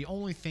was like the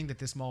only thing that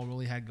this mall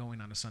really had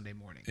going on a Sunday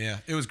morning. Yeah,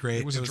 it was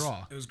great. It was a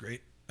draw. It was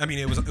great. I mean,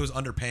 it was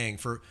underpaying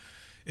for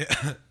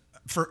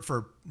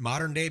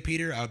modern day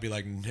Peter. I would be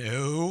like,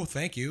 no,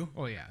 thank you.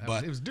 Oh yeah,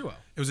 but it was duo.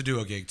 It was a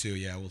duo gig too.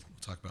 Yeah, we'll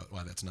talk about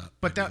why that's not.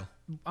 But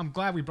I'm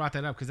glad we brought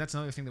that up because that's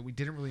another thing that we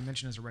didn't really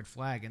mention as a red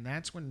flag, and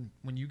that's when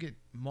you get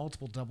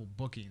multiple double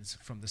bookings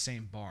from the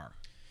same bar.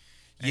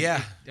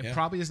 And it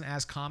probably isn't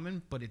as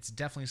common, but it's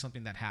definitely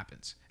something that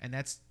happens, and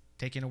that's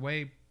taking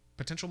away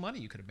potential money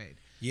you could have made.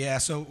 Yeah,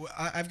 so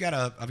I've got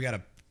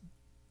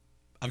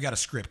a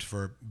script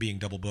for being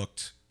double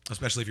booked,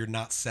 especially if you're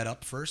not set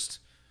up first.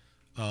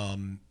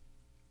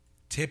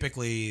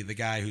 Typically, the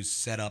guy who's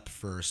set up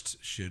first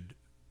should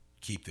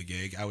keep the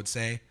gig. I would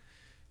say,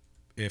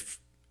 if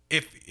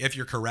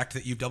you're correct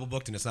that you've double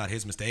booked and it's not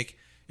his mistake.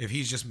 If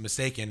he's just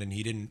mistaken and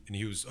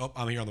he was,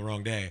 I'm here on the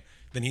wrong day,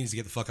 then he needs to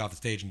get the fuck off the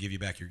stage and give you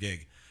back your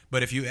gig.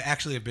 But if you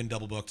actually have been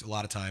double booked, a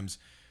lot of times,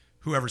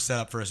 whoever's set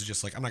up first is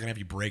just like, I'm not gonna have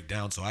you break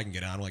down so I can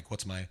get on. Like,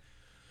 what's my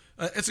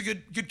It's a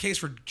good case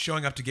for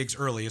showing up to gigs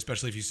early,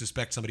 especially if you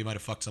suspect somebody might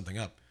have fucked something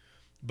up.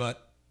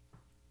 But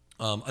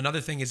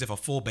another thing is if a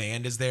full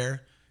band is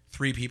there,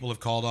 3 people have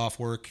called off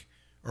work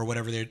or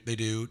whatever they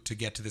do to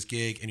get to this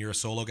gig, and you're a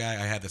solo guy.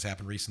 I had this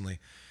happen recently.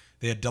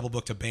 They had double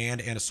booked a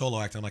band and a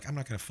solo act. And I'm like, I'm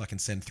not going to fucking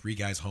send 3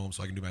 guys home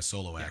so I can do my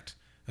solo act.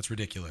 That's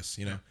ridiculous,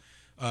 you know?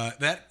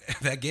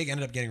 That gig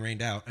ended up getting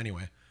rained out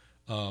anyway.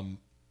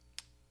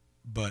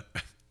 But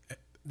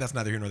that's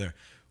neither here nor there.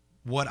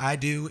 What I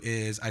do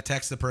is I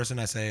text the person.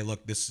 I say,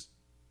 look, this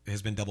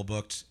has been double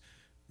booked.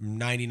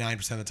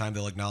 99% of the time,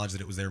 they'll acknowledge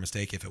that it was their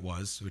mistake if it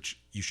was, which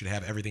you should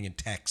have everything in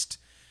text.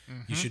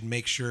 Mm-hmm. You should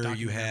make sure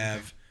you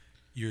have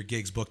your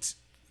gigs booked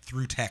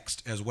through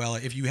text as well.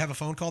 If you have a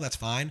phone call, that's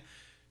fine.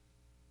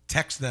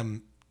 Text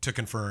them to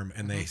confirm,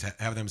 and they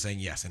have them saying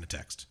yes in a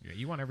text. Yeah,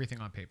 you want everything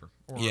on paper.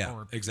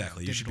 Or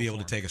exactly. You should be able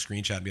to take a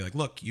screenshot and be like,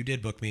 look, you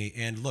did book me,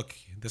 and look,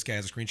 this guy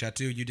has a screenshot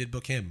too. You did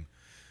book him.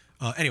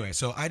 Anyway,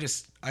 so I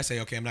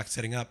say, okay, I'm not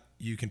setting up.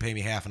 You can pay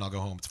me half, and I'll go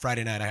home. It's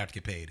Friday night. I have to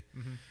get paid.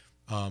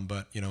 Mm-hmm.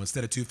 But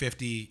instead of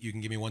 $250, you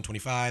can give me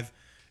 $125.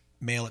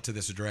 Mail it to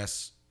this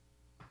address.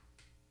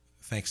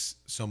 Thanks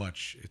so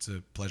much. It's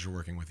a pleasure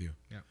working with you.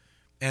 Yeah.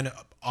 And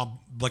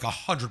like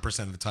 100%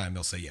 of the time,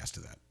 they'll say yes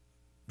to that.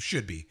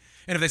 Should be.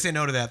 And if they say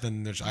no to that,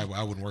 then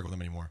I wouldn't work with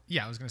them anymore.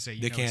 Yeah, I was gonna say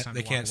they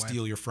can't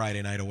steal your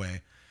Friday night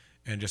away,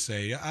 and just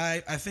say I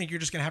think you're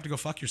just gonna have to go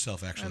fuck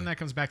yourself. Actually, and that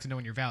comes back to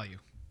knowing your value.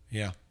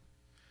 Yeah.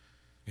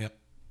 Yep.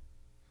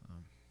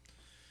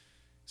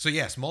 So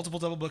yes, multiple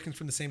double bookings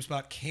from the same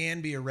spot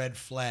can be a red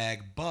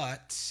flag,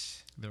 but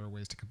there are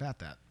ways to combat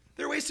that.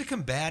 There are ways to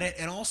combat it,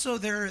 and also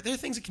there are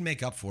things that can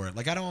make up for it.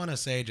 Like I don't want to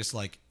say just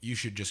like you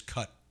should just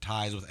cut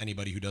ties with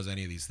anybody who does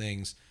any of these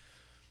things.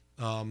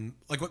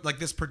 Like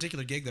this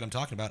particular gig that I'm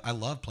talking about, I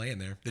love playing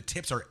there. The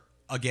tips are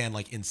again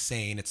like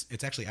insane.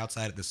 It's actually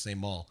outside at this same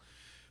mall.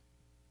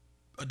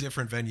 A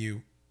different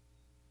venue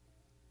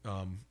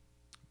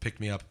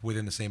picked me up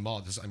within the same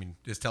mall.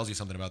 This tells you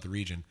something about the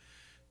region,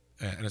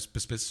 and it's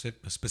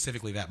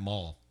specifically that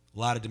mall. A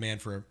lot of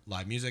demand for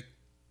live music.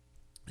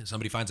 And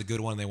somebody finds a good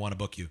one, and they want to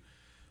book you.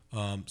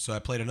 So I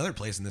played another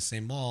place in this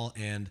same mall,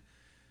 and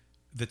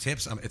the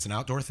tips. It's an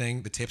outdoor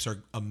thing. The tips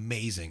are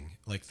amazing.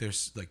 Like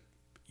there's like.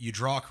 You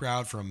draw a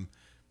crowd from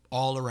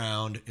all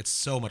around. It's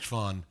so much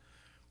fun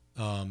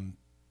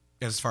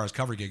as far as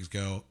cover gigs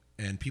go.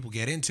 And people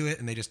get into it,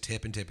 and they just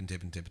tip and tip and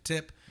tip and tip and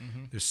tip.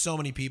 Mm-hmm. There's so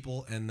many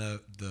people, and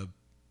the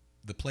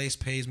place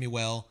pays me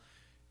well.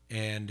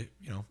 And,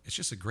 it's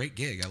just a great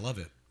gig. I love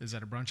it. Is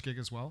that a brunch gig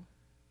as well?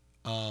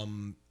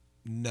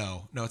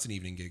 No, it's an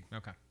evening gig.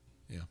 Okay.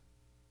 Yeah.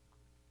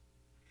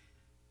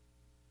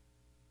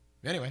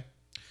 Anyway.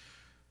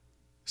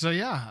 So,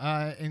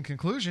 yeah, in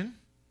conclusion...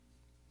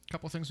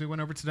 couple things we went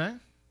over today,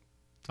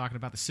 talking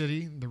about the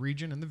city, the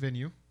region, and the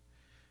venue,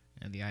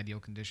 and the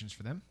ideal conditions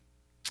for them,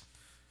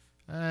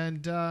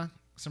 and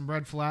some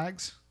red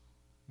flags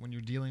when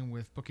you're dealing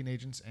with booking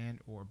agents and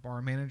or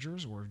bar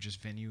managers or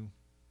just venue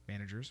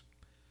managers.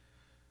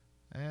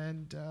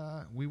 And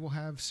we will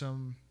have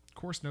some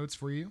course notes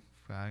for you,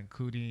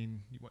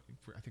 including believe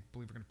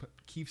we're going to put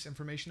Keith's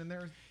information in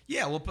there.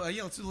 Yeah,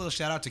 let's do a little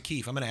shout out to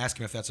Keith. I'm going to ask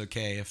him if that's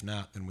okay. If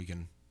not, then we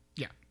can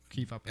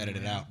Keith up edit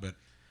it out, but.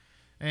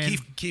 And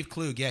Keith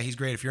Klug, yeah, he's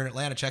great. If you're in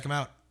Atlanta, check him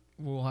out.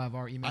 We'll have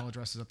our email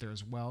addresses up there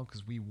as well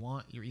because we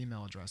want your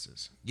email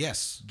addresses.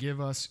 Yes. Give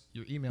us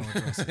your email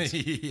addresses.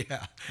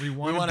 Yeah. We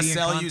want to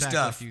sell you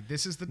stuff. You.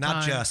 This is the time.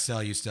 Not just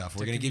sell you stuff.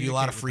 We're going to give you a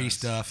lot of free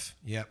stuff.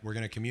 Yep. We're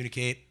going to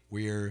communicate.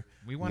 We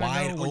want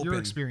to know what you're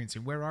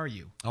experiencing. Where are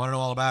you? I want to know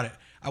all about it.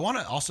 I want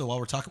to also, while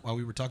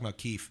we were talking about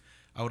Keith,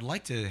 I would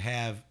like to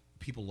have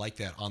people like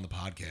that on the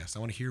podcast. I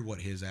want to hear what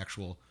his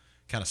actual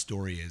kind of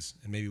story is,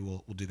 and maybe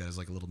we'll do that as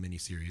like a little mini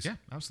series. Yeah,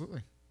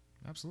 absolutely.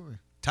 Absolutely.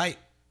 Tight.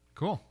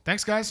 Cool.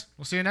 Thanks, guys.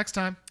 We'll see you next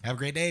time. Have a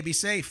great day. Be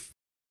safe.